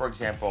protein, for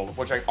example,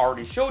 which I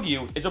already showed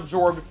you, is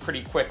absorbed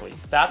pretty quickly.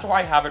 That's why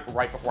I have it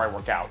right before I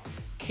work out.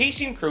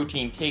 Casein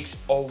protein takes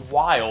a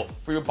while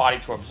for your body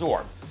to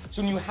absorb.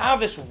 So when you have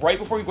this right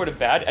before you go to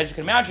bed, as you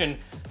can imagine,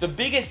 the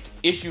biggest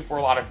issue for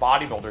a lot of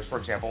bodybuilders, for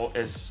example,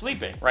 is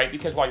sleeping, right?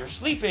 Because while you're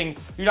sleeping,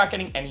 you're not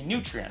getting any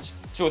nutrients.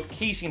 So with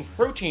casein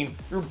protein,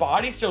 your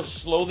body's still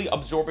slowly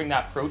absorbing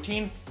that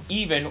protein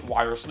even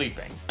while you're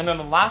sleeping. And then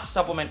the last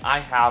supplement I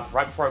have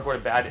right before I go to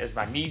bed is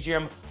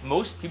magnesium.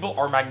 Most people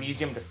are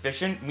magnesium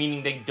deficient,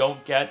 meaning they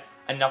don't get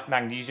enough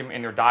magnesium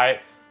in their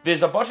diet.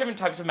 There's a bunch of different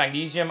types of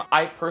magnesium.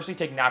 I personally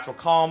take Natural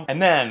Calm. And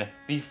then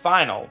the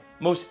final,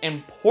 most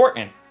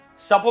important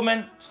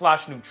supplement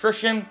 /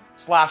 nutrition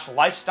 /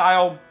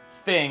 lifestyle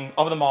thing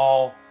of them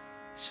all,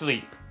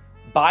 sleep.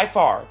 By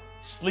far,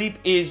 sleep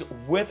is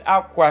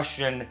without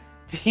question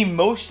the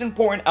most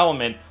important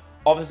element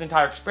of this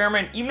entire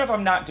experiment, even if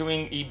I'm not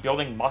doing a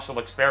building muscle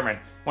experiment.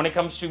 When it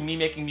comes to me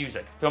making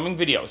music, filming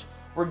videos,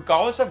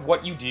 regardless of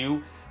what you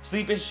do,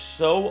 sleep is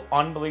so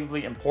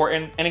unbelievably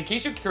important. And in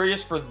case you're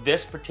curious, for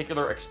this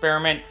particular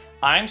experiment,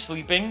 I'm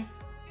sleeping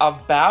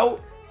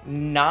about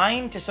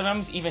 9 to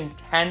sometimes even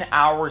 10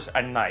 hours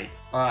a night.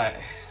 All right,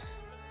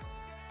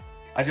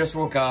 I just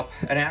woke up,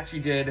 and I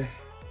actually did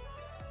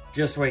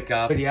just wake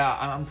up. But yeah,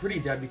 I'm pretty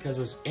dead because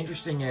what's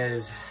interesting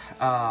is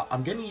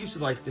I'm getting used to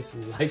like this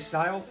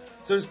lifestyle,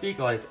 so to speak.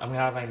 Like I'm gonna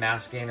have my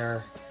mass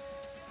gainer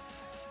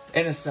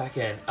in a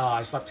second.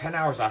 I slept 10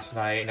 hours last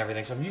night and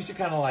everything, so I'm used to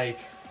kind of like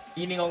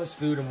eating all this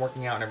food and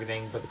working out and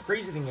everything. But the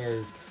crazy thing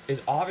is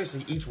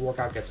obviously each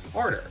workout gets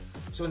harder.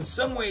 So in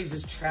some ways,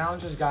 this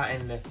challenge has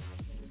gotten,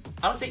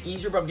 I don't say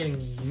easier, but I'm getting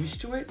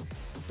used to it.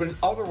 But in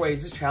other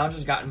ways, this challenge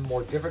has gotten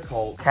more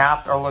difficult.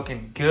 Calves are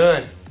looking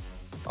good.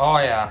 Oh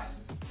yeah.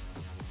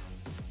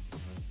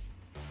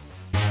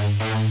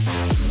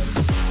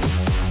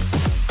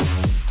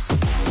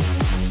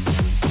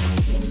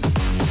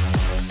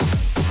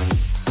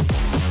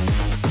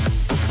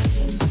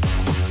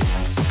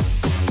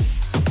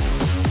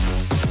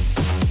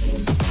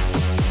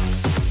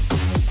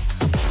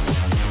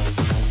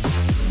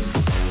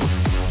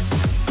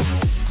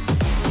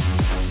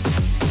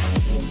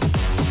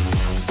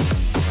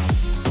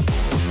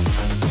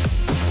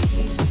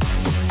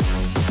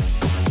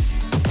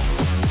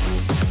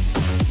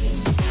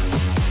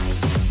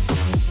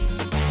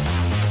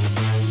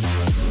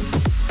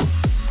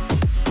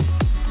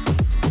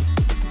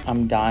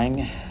 I'm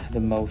dying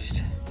the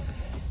most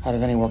out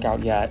of any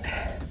workout yet,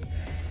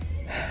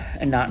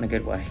 and not in a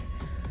good way.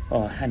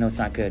 Well, I know it's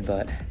not good,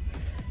 but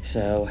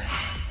so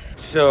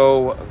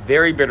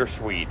very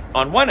bittersweet.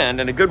 On one end,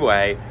 in a good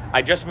way,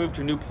 I just moved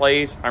to a new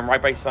place. I'm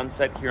right by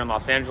Sunset here in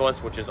Los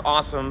Angeles, which is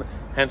awesome.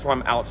 Hence why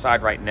I'm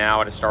outside right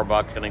now at a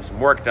Starbucks getting some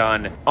work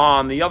done.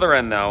 On the other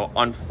end though,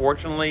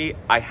 unfortunately,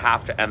 I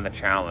have to end the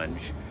challenge.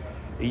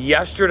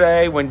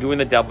 Yesterday, when doing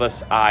the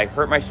deadlifts, I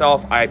hurt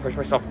myself. I pushed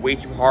myself way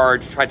too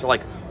hard, tried to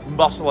like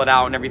muscle it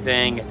out and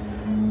everything.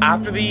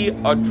 After the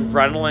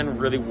adrenaline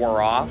really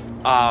wore off,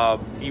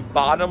 the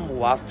bottom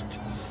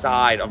left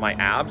side of my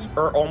abs,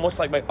 or almost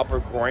like my upper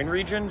groin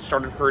region,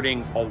 started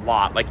hurting a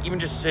lot. Like even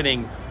just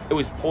sitting, it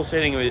was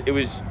pulsating. It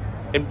was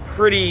in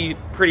pretty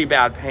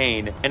bad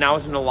pain, and I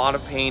was in a lot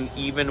of pain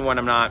even when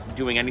I'm not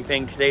doing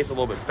anything. Today it's a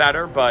little bit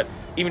better, but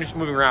even just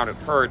moving around, it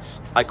hurts.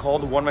 I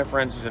called one of my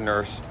friends who's a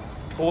nurse,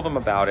 told him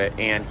about it,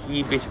 and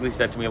he basically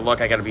said to me,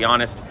 look, I gotta be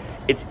honest,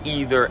 it's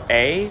either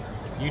A,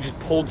 you just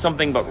pulled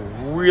something but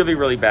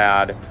really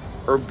bad,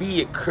 or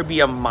B, it could be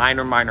a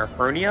minor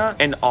hernia.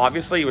 And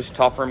obviously it was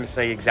tough for him to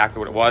say exactly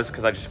what it was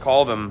because I just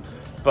called him,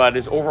 but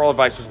his overall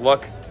advice was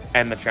look,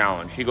 end the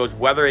challenge. He goes,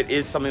 whether it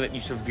is something that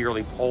you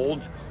severely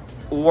pulled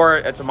or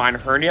it's a minor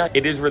hernia,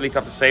 it is really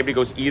tough to say, but he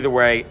goes either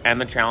way, end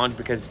the challenge,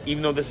 because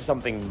even though this is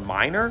something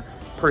minor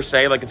per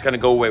se, like it's gonna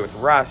go away with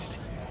rest,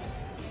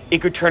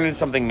 it could turn into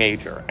something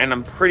major. And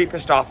I'm pretty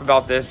pissed off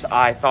about this.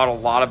 I thought a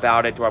lot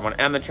about it. Do I want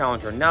to end the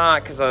challenge or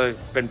not? Because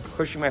I've been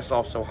pushing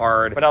myself so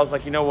hard. But I was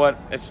like, you know what?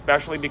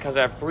 Especially because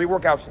I have 3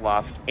 workouts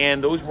left,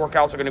 and those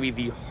workouts are going to be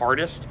the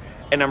hardest,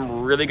 and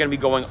I'm really going to be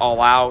going all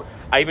out.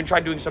 I even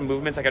tried doing some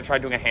movements. Like I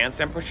tried doing a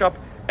handstand push-up,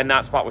 and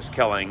that spot was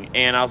killing.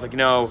 And I was like, you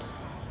know,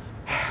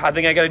 I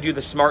think I got to do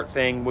the smart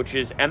thing, which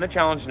is end the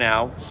challenge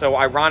now. So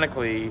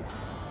ironically,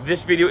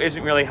 this video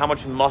isn't really how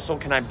much muscle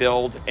can I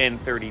build in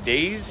 30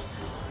 days.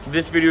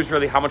 This video is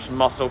really how much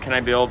muscle can I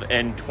build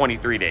in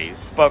 23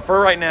 days. But for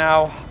right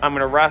now, I'm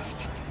gonna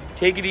rest,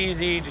 take it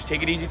easy, just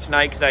take it easy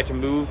tonight because I had to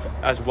move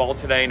as well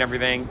today and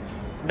everything.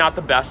 Not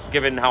the best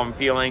given how I'm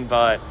feeling,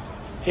 but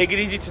take it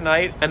easy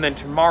tonight. And then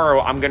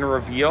tomorrow, I'm gonna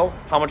reveal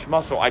how much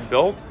muscle I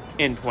built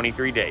in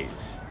 23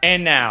 days.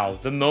 And now,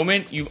 the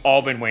moment you've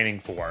all been waiting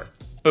for.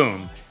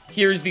 Boom.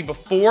 Here's the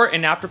before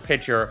and after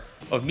picture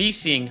of me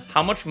seeing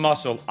how much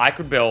muscle I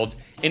could build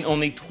in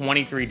only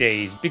 23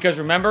 days. Because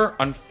remember,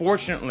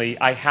 unfortunately,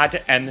 I had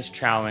to end this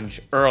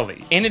challenge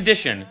early. In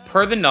addition,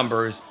 per the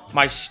numbers,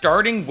 my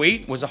starting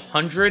weight was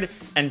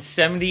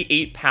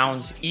 178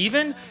 pounds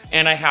even,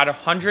 and I had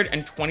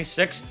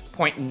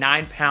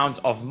 126.9 pounds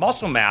of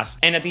muscle mass.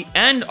 And at the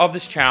end of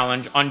this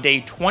challenge, on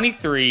day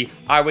 23,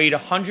 I weighed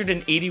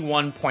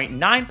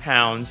 181.9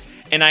 pounds,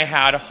 and I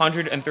had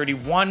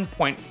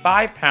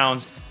 131.5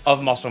 pounds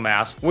of muscle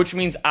mass, which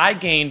means I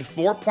gained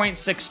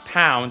 4.6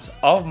 pounds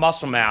of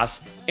muscle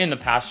mass in the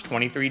past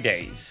 23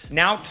 days.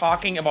 Now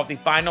talking about the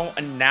final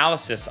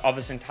analysis of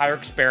this entire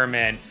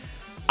experiment,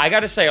 I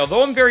gotta say,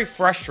 although I'm very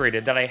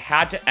frustrated that I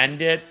had to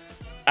end it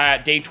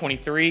at day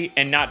 23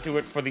 and not do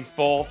it for the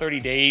full 30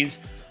 days,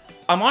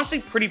 I'm honestly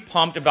pretty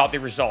pumped about the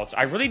results.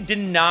 I really did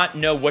not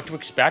know what to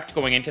expect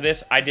going into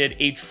this. I did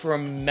a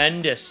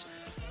tremendous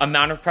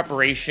amount of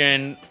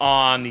preparation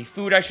on the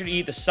food I should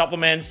eat, the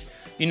supplements,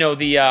 you know,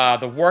 the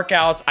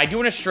workouts. I do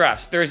want to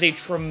stress, there's a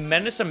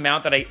tremendous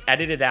amount that I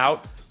edited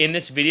out in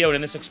this video and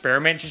in this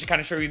experiment just to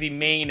kind of show you the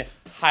main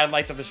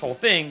highlights of this whole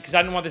thing, because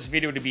I didn't want this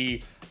video to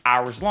be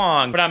hours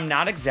long. But I'm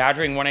not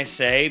exaggerating when I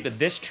say that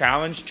this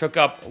challenge took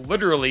up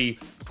literally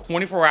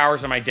 24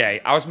 hours of my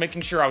day. I was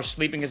making sure I was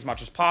sleeping as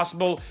much as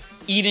possible,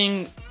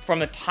 eating from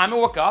the time I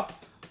woke up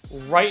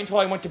right until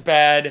I went to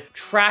bed,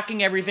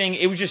 tracking everything.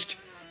 It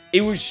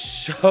was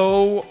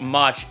so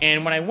much.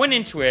 And when I went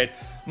into it,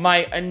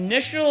 my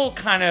initial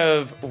kind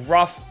of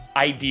rough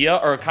idea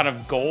or kind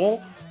of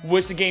goal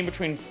was to gain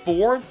between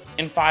 4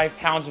 and 5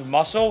 pounds of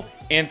muscle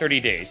in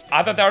 30 days.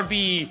 I thought that would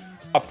be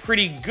a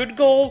pretty good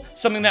goal,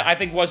 something that I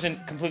think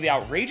wasn't completely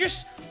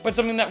outrageous, but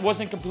something that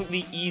wasn't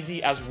completely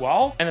easy as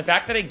well. And the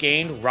fact that I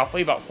gained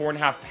roughly about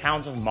 4.5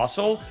 pounds of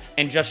muscle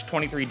in just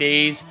 23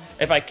 days,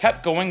 if I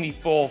kept going the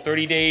full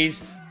 30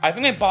 days, I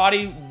think my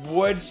body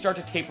would start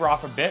to taper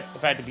off a bit,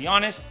 if I had to be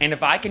honest. And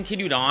if I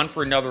continued on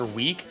for another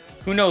week,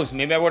 who knows,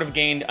 maybe I would have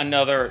gained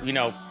another, you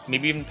know,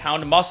 maybe even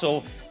pound of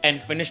muscle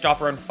and finished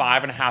off around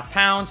 5.5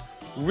 pounds.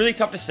 Really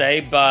tough to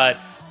say, but,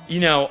 you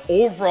know,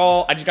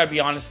 overall, I just gotta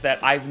be honest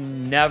that I've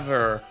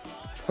never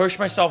pushed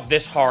myself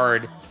this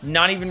hard,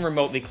 not even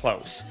remotely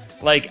close.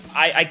 Like,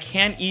 I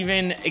can't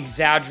even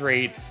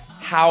exaggerate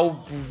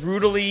how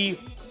brutally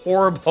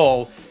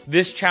horrible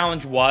this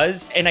challenge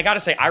was. And I gotta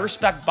say, I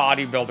respect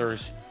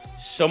bodybuilders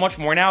so much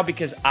more now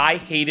because I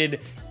hated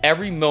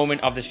every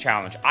moment of this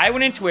challenge. I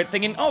went into it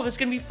thinking, oh, this is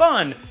gonna be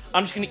fun.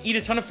 I'm just gonna eat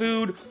a ton of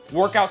food,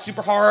 work out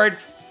super hard,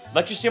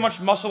 let you see how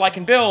much muscle I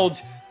can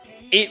build.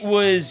 It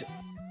was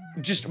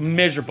just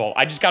miserable.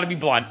 I just gotta be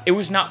blunt. It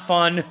was not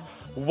fun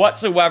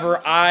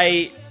whatsoever.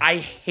 I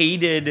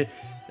hated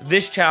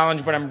this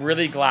challenge, but I'm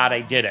really glad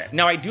I did it.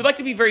 Now, I do like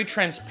to be very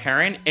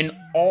transparent in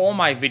all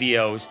my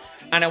videos,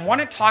 and I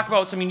wanna talk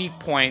about some unique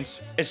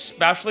points,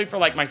 especially for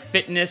like my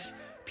fitness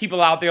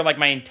people out there, like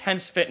my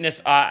intense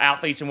fitness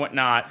athletes and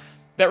whatnot,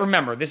 that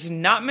remember, this is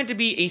not meant to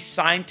be a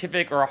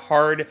scientific or a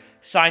hard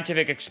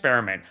scientific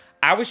experiment.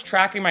 I was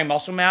tracking my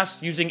muscle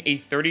mass using a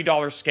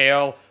 $30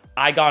 scale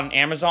I got on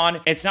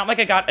Amazon. It's not like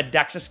I got a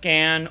DEXA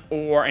scan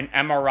or an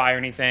MRI or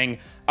anything.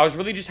 I was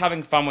really just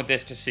having fun with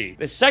this to see.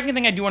 The second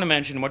thing I do want to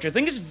mention, which I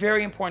think is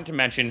very important to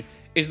mention,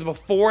 is the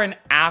before and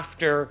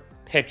after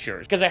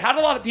pictures. Because I had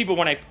a lot of people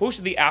when I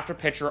posted the after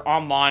picture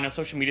online on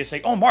social media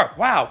say, oh, Marc,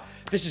 wow,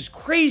 this is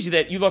crazy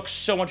that you look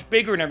so much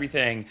bigger and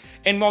everything.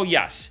 And well,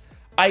 yes,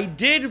 I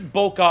did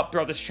bulk up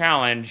throughout this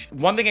challenge.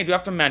 One thing I do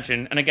have to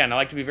mention, and again, I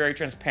like to be very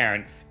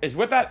transparent, is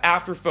with that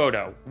after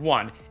photo,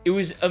 one, it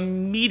was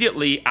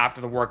immediately after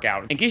the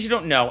workout. In case you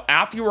don't know,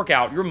 after you work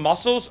out, your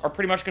muscles are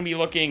pretty much gonna be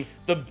looking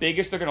the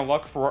biggest they're gonna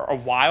look for a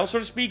while, so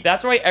to speak.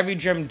 That's why every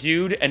gym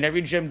dude and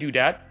every gym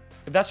dudette,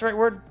 if that's the right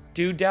word,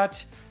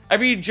 dudette,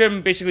 every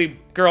gym, basically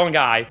girl and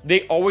guy,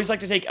 they always like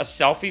to take a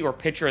selfie or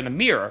picture in the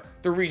mirror.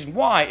 The reason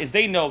why is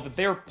they know that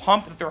their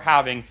pump that they're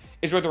having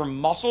is where their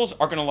muscles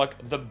are gonna look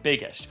the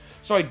biggest.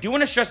 So I do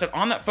wanna stress that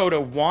on that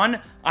photo, one,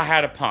 I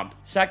had a pump.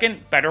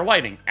 Second, better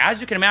lighting. As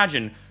you can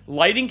imagine,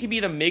 lighting can be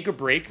the make or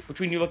break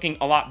between you looking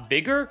a lot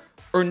bigger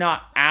or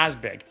not as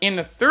big. And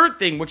the third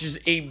thing, which is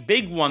a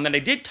big one that I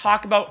did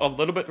talk about a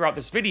little bit throughout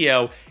this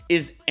video,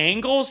 is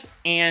angles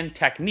and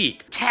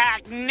technique.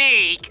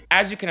 Technique!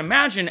 As you can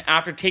imagine,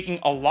 after taking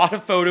a lot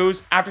of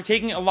photos, after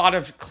taking a lot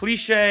of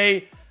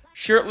cliche,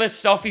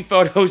 shirtless selfie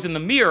photos in the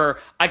mirror,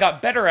 I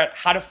got better at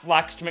how to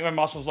flex to make my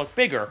muscles look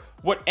bigger,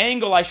 what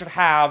angle I should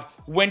have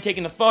when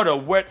taking the photo,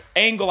 what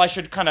angle I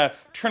should kind of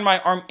turn my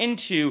arm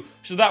into,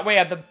 so that way I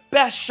have the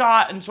best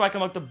shot and so I can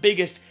look the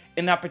biggest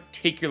in that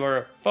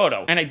particular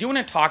photo. And I do want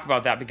to talk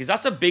about that because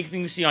that's a big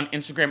thing you see on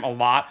Instagram a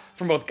lot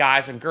from both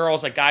guys and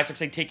girls. Like guys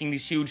like taking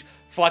these huge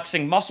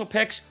flexing muscle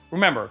pics.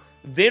 Remember,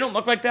 they don't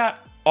look like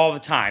that all the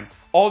time.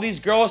 All these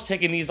girls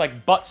taking these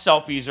like butt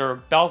selfies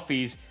or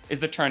belfies is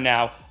the term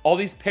now. All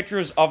these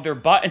pictures of their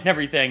butt and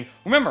everything.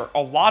 Remember,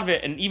 a lot of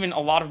it, and even a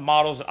lot of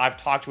models that I've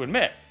talked to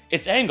admit,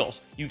 it's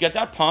angles. You get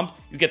that pump,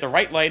 you get the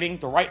right lighting,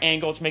 the right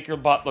angle to make your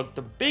butt look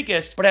the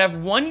biggest. But I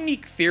have one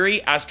unique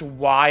theory as to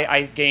why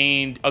I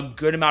gained a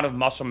good amount of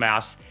muscle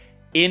mass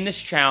in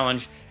this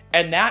challenge,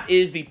 and that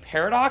is the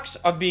paradox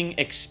of being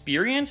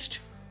experienced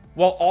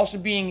while also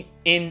being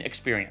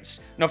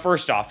inexperienced. Now,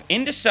 first off,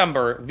 in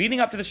December, leading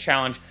up to this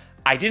challenge,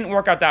 I didn't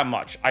work out that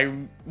much.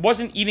 I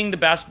wasn't eating the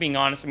best, being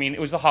honest. I mean, it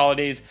was the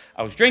holidays.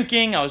 I was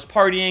drinking, I was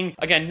partying.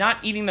 Again, not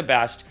eating the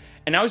best.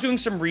 And I was doing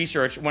some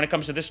research when it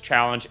comes to this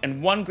challenge,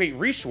 and one great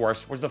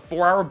resource was the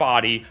 4-Hour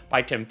Body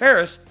by Tim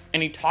Ferriss,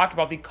 and he talked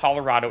about the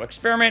Colorado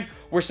experiment,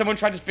 where someone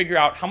tried to figure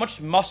out how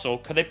much muscle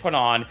could they put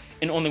on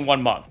in only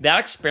 1 month. That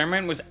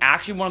experiment was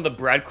actually one of the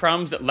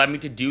breadcrumbs that led me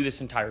to do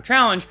this entire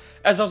challenge,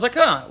 as I was like,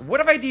 what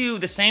if I do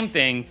the same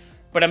thing,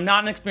 but I'm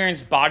not an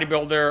experienced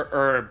bodybuilder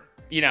or,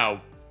 you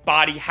know,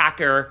 body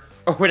hacker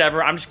or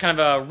whatever. I'm just kind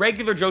of a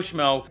regular Joe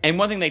Schmo. And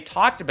one thing they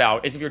talked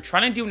about is if you're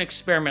trying to do an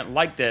experiment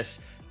like this,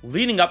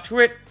 leading up to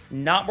it,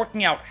 not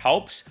working out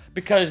helps,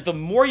 because the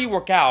more you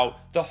work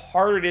out, the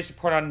harder it is to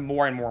put on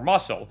more and more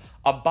muscle.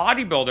 A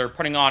bodybuilder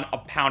putting on a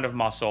pound of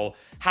muscle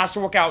has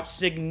to work out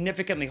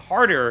significantly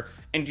harder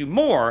and do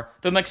more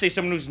than, like, say,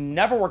 someone who's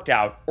never worked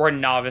out, or a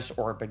novice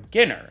or a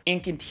beginner.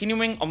 And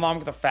continuing along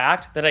with the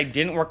fact that I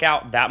didn't work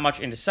out that much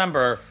in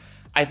December,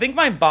 I think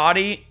my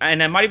body,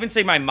 and I might even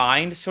say my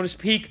mind, so to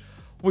speak,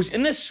 was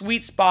in this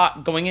sweet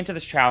spot going into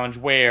this challenge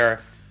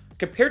where,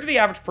 compared to the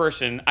average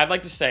person, I'd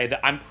like to say that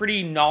I'm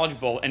pretty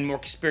knowledgeable and more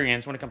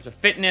experienced when it comes to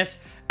fitness,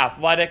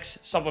 athletics,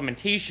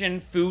 supplementation,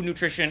 food,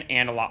 nutrition,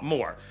 and a lot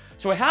more.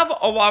 So I have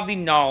a lot of the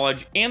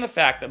knowledge and the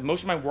fact that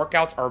most of my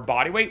workouts are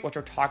bodyweight, which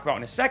I'll talk about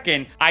in a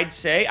second. I'd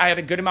say I had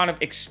a good amount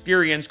of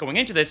experience going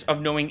into this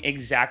of knowing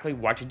exactly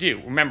what to do.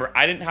 Remember,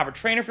 I didn't have a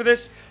trainer for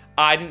this.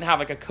 I didn't have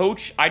like a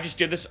coach. I just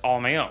did this all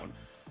on my own.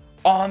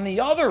 On the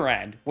other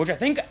end, which I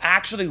think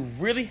actually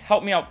really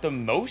helped me out the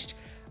most,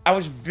 I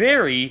was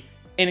very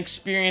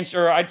inexperienced,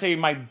 or I'd say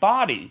my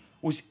body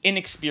was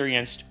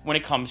inexperienced when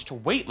it comes to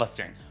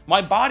weightlifting.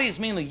 My body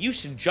is mainly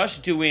used to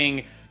just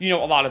doing, you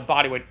know, a lot of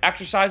bodyweight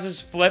exercises,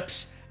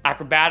 flips,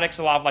 acrobatics,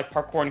 a lot of like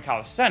parkour and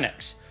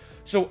calisthenics.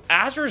 So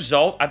as a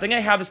result, I think I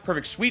have this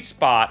perfect sweet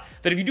spot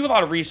that if you do a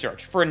lot of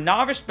research, for a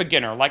novice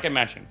beginner, like I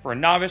mentioned, for a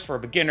novice, for a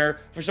beginner,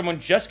 for someone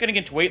just getting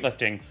into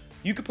weightlifting,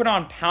 you could put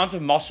on pounds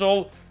of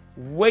muscle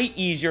way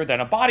easier than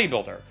a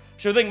bodybuilder.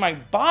 So I think my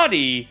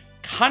body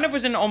kind of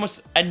was in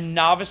almost a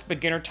novice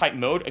beginner type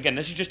mode. Again,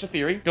 this is just a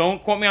theory.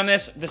 Don't quote me on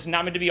this. This is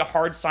not meant to be a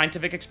hard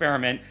scientific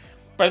experiment.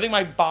 But I think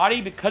my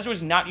body, because it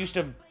was not used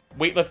to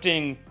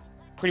weightlifting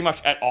pretty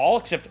much at all,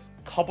 except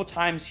a couple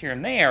times here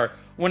and there,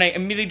 when I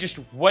immediately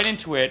just went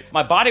into it,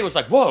 my body was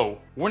like, whoa,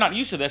 we're not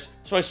used to this.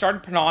 So I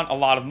started putting on a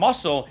lot of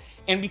muscle.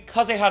 And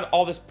because I had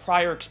all this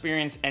prior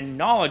experience and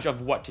knowledge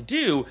of what to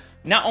do,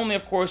 not only,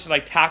 of course, did I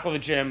tackle the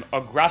gym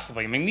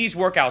aggressively. I mean, these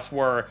workouts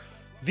were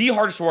the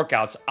hardest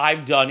workouts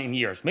I've done in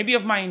years, maybe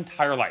of my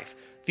entire life.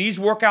 These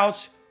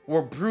workouts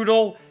were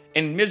brutal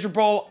and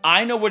miserable.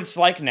 I know what it's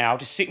like now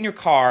to sit in your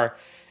car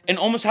and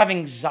almost have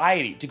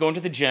anxiety to go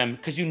into the gym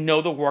because you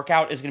know the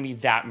workout is gonna be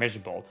that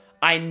miserable.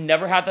 I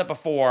never had that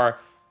before,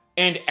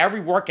 and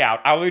every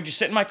workout, I would just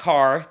sit in my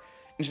car and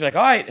just be like,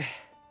 all right,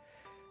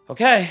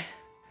 okay.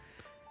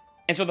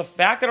 And so the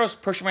fact that I was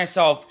pushing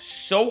myself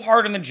so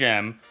hard in the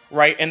gym,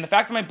 right, and the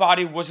fact that my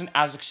body wasn't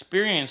as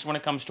experienced when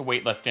it comes to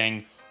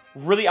weightlifting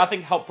really, I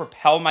think, helped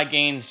propel my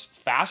gains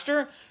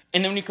faster.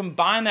 And then when you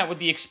combine that with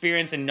the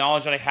experience and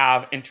knowledge that I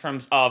have in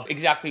terms of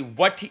exactly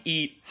what to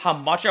eat, how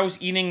much I was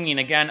eating, I mean,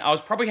 again, I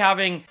was probably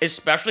having,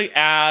 especially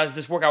as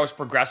this workout was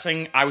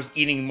progressing, I was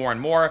eating more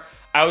and more.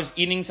 I was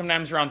eating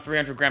sometimes around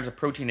 300 grams of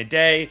protein a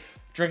day,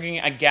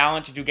 drinking 1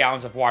 gallon to 2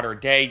 gallons of water a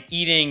day,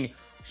 eating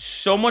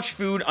so much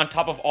food on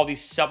top of all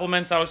these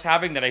supplements that I was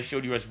having that I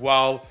showed you as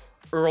well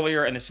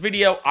earlier in this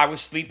video. I was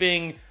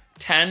sleeping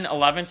 10,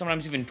 11,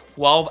 sometimes even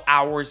 12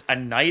 hours a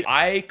night.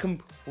 I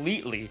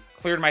completely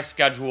cleared my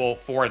schedule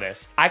for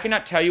this. I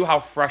cannot tell you how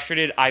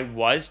frustrated I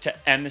was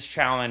to end this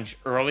challenge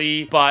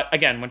early, but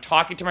again, when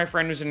talking to my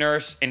friend who's a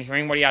nurse and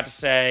hearing what he had to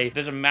say,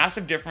 there's a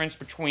massive difference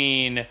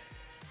between,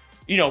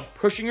 you know,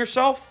 pushing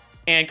yourself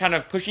and kind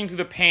of pushing through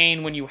the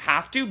pain when you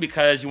have to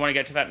because you want to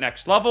get to that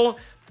next level,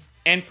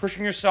 and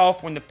pushing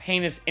yourself when the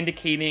pain is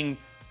indicating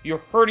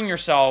you're hurting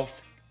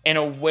yourself in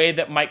a way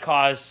that might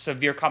cause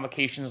severe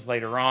complications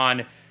later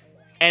on.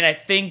 And I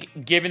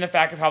think given the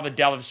fact of how the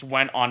deadlifts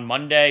went on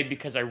Monday,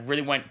 because I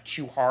really went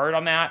too hard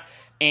on that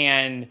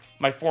and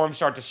my form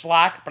started to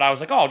slack, but I was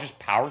like, oh, I'll just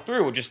power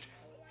through, just,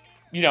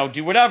 you know,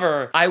 do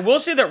whatever. I will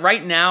say that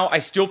right now, I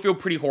still feel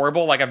pretty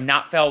horrible. Like I've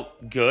not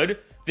felt good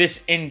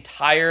this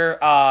entire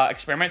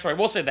experiment. So I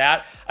will say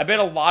that. I bet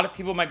a lot of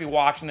people might be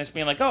watching this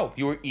being like, oh,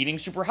 you were eating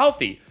super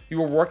healthy. You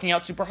were working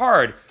out super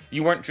hard.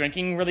 You weren't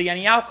drinking really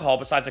any alcohol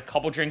besides a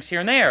couple drinks here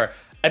and there.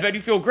 I bet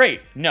you feel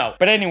great. No.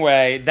 But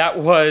anyway, that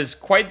was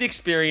quite the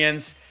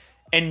experience.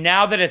 And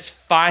now that it's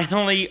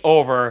finally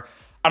over,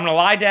 I'm gonna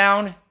lie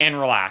down and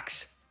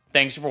relax.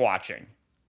 Thanks for watching.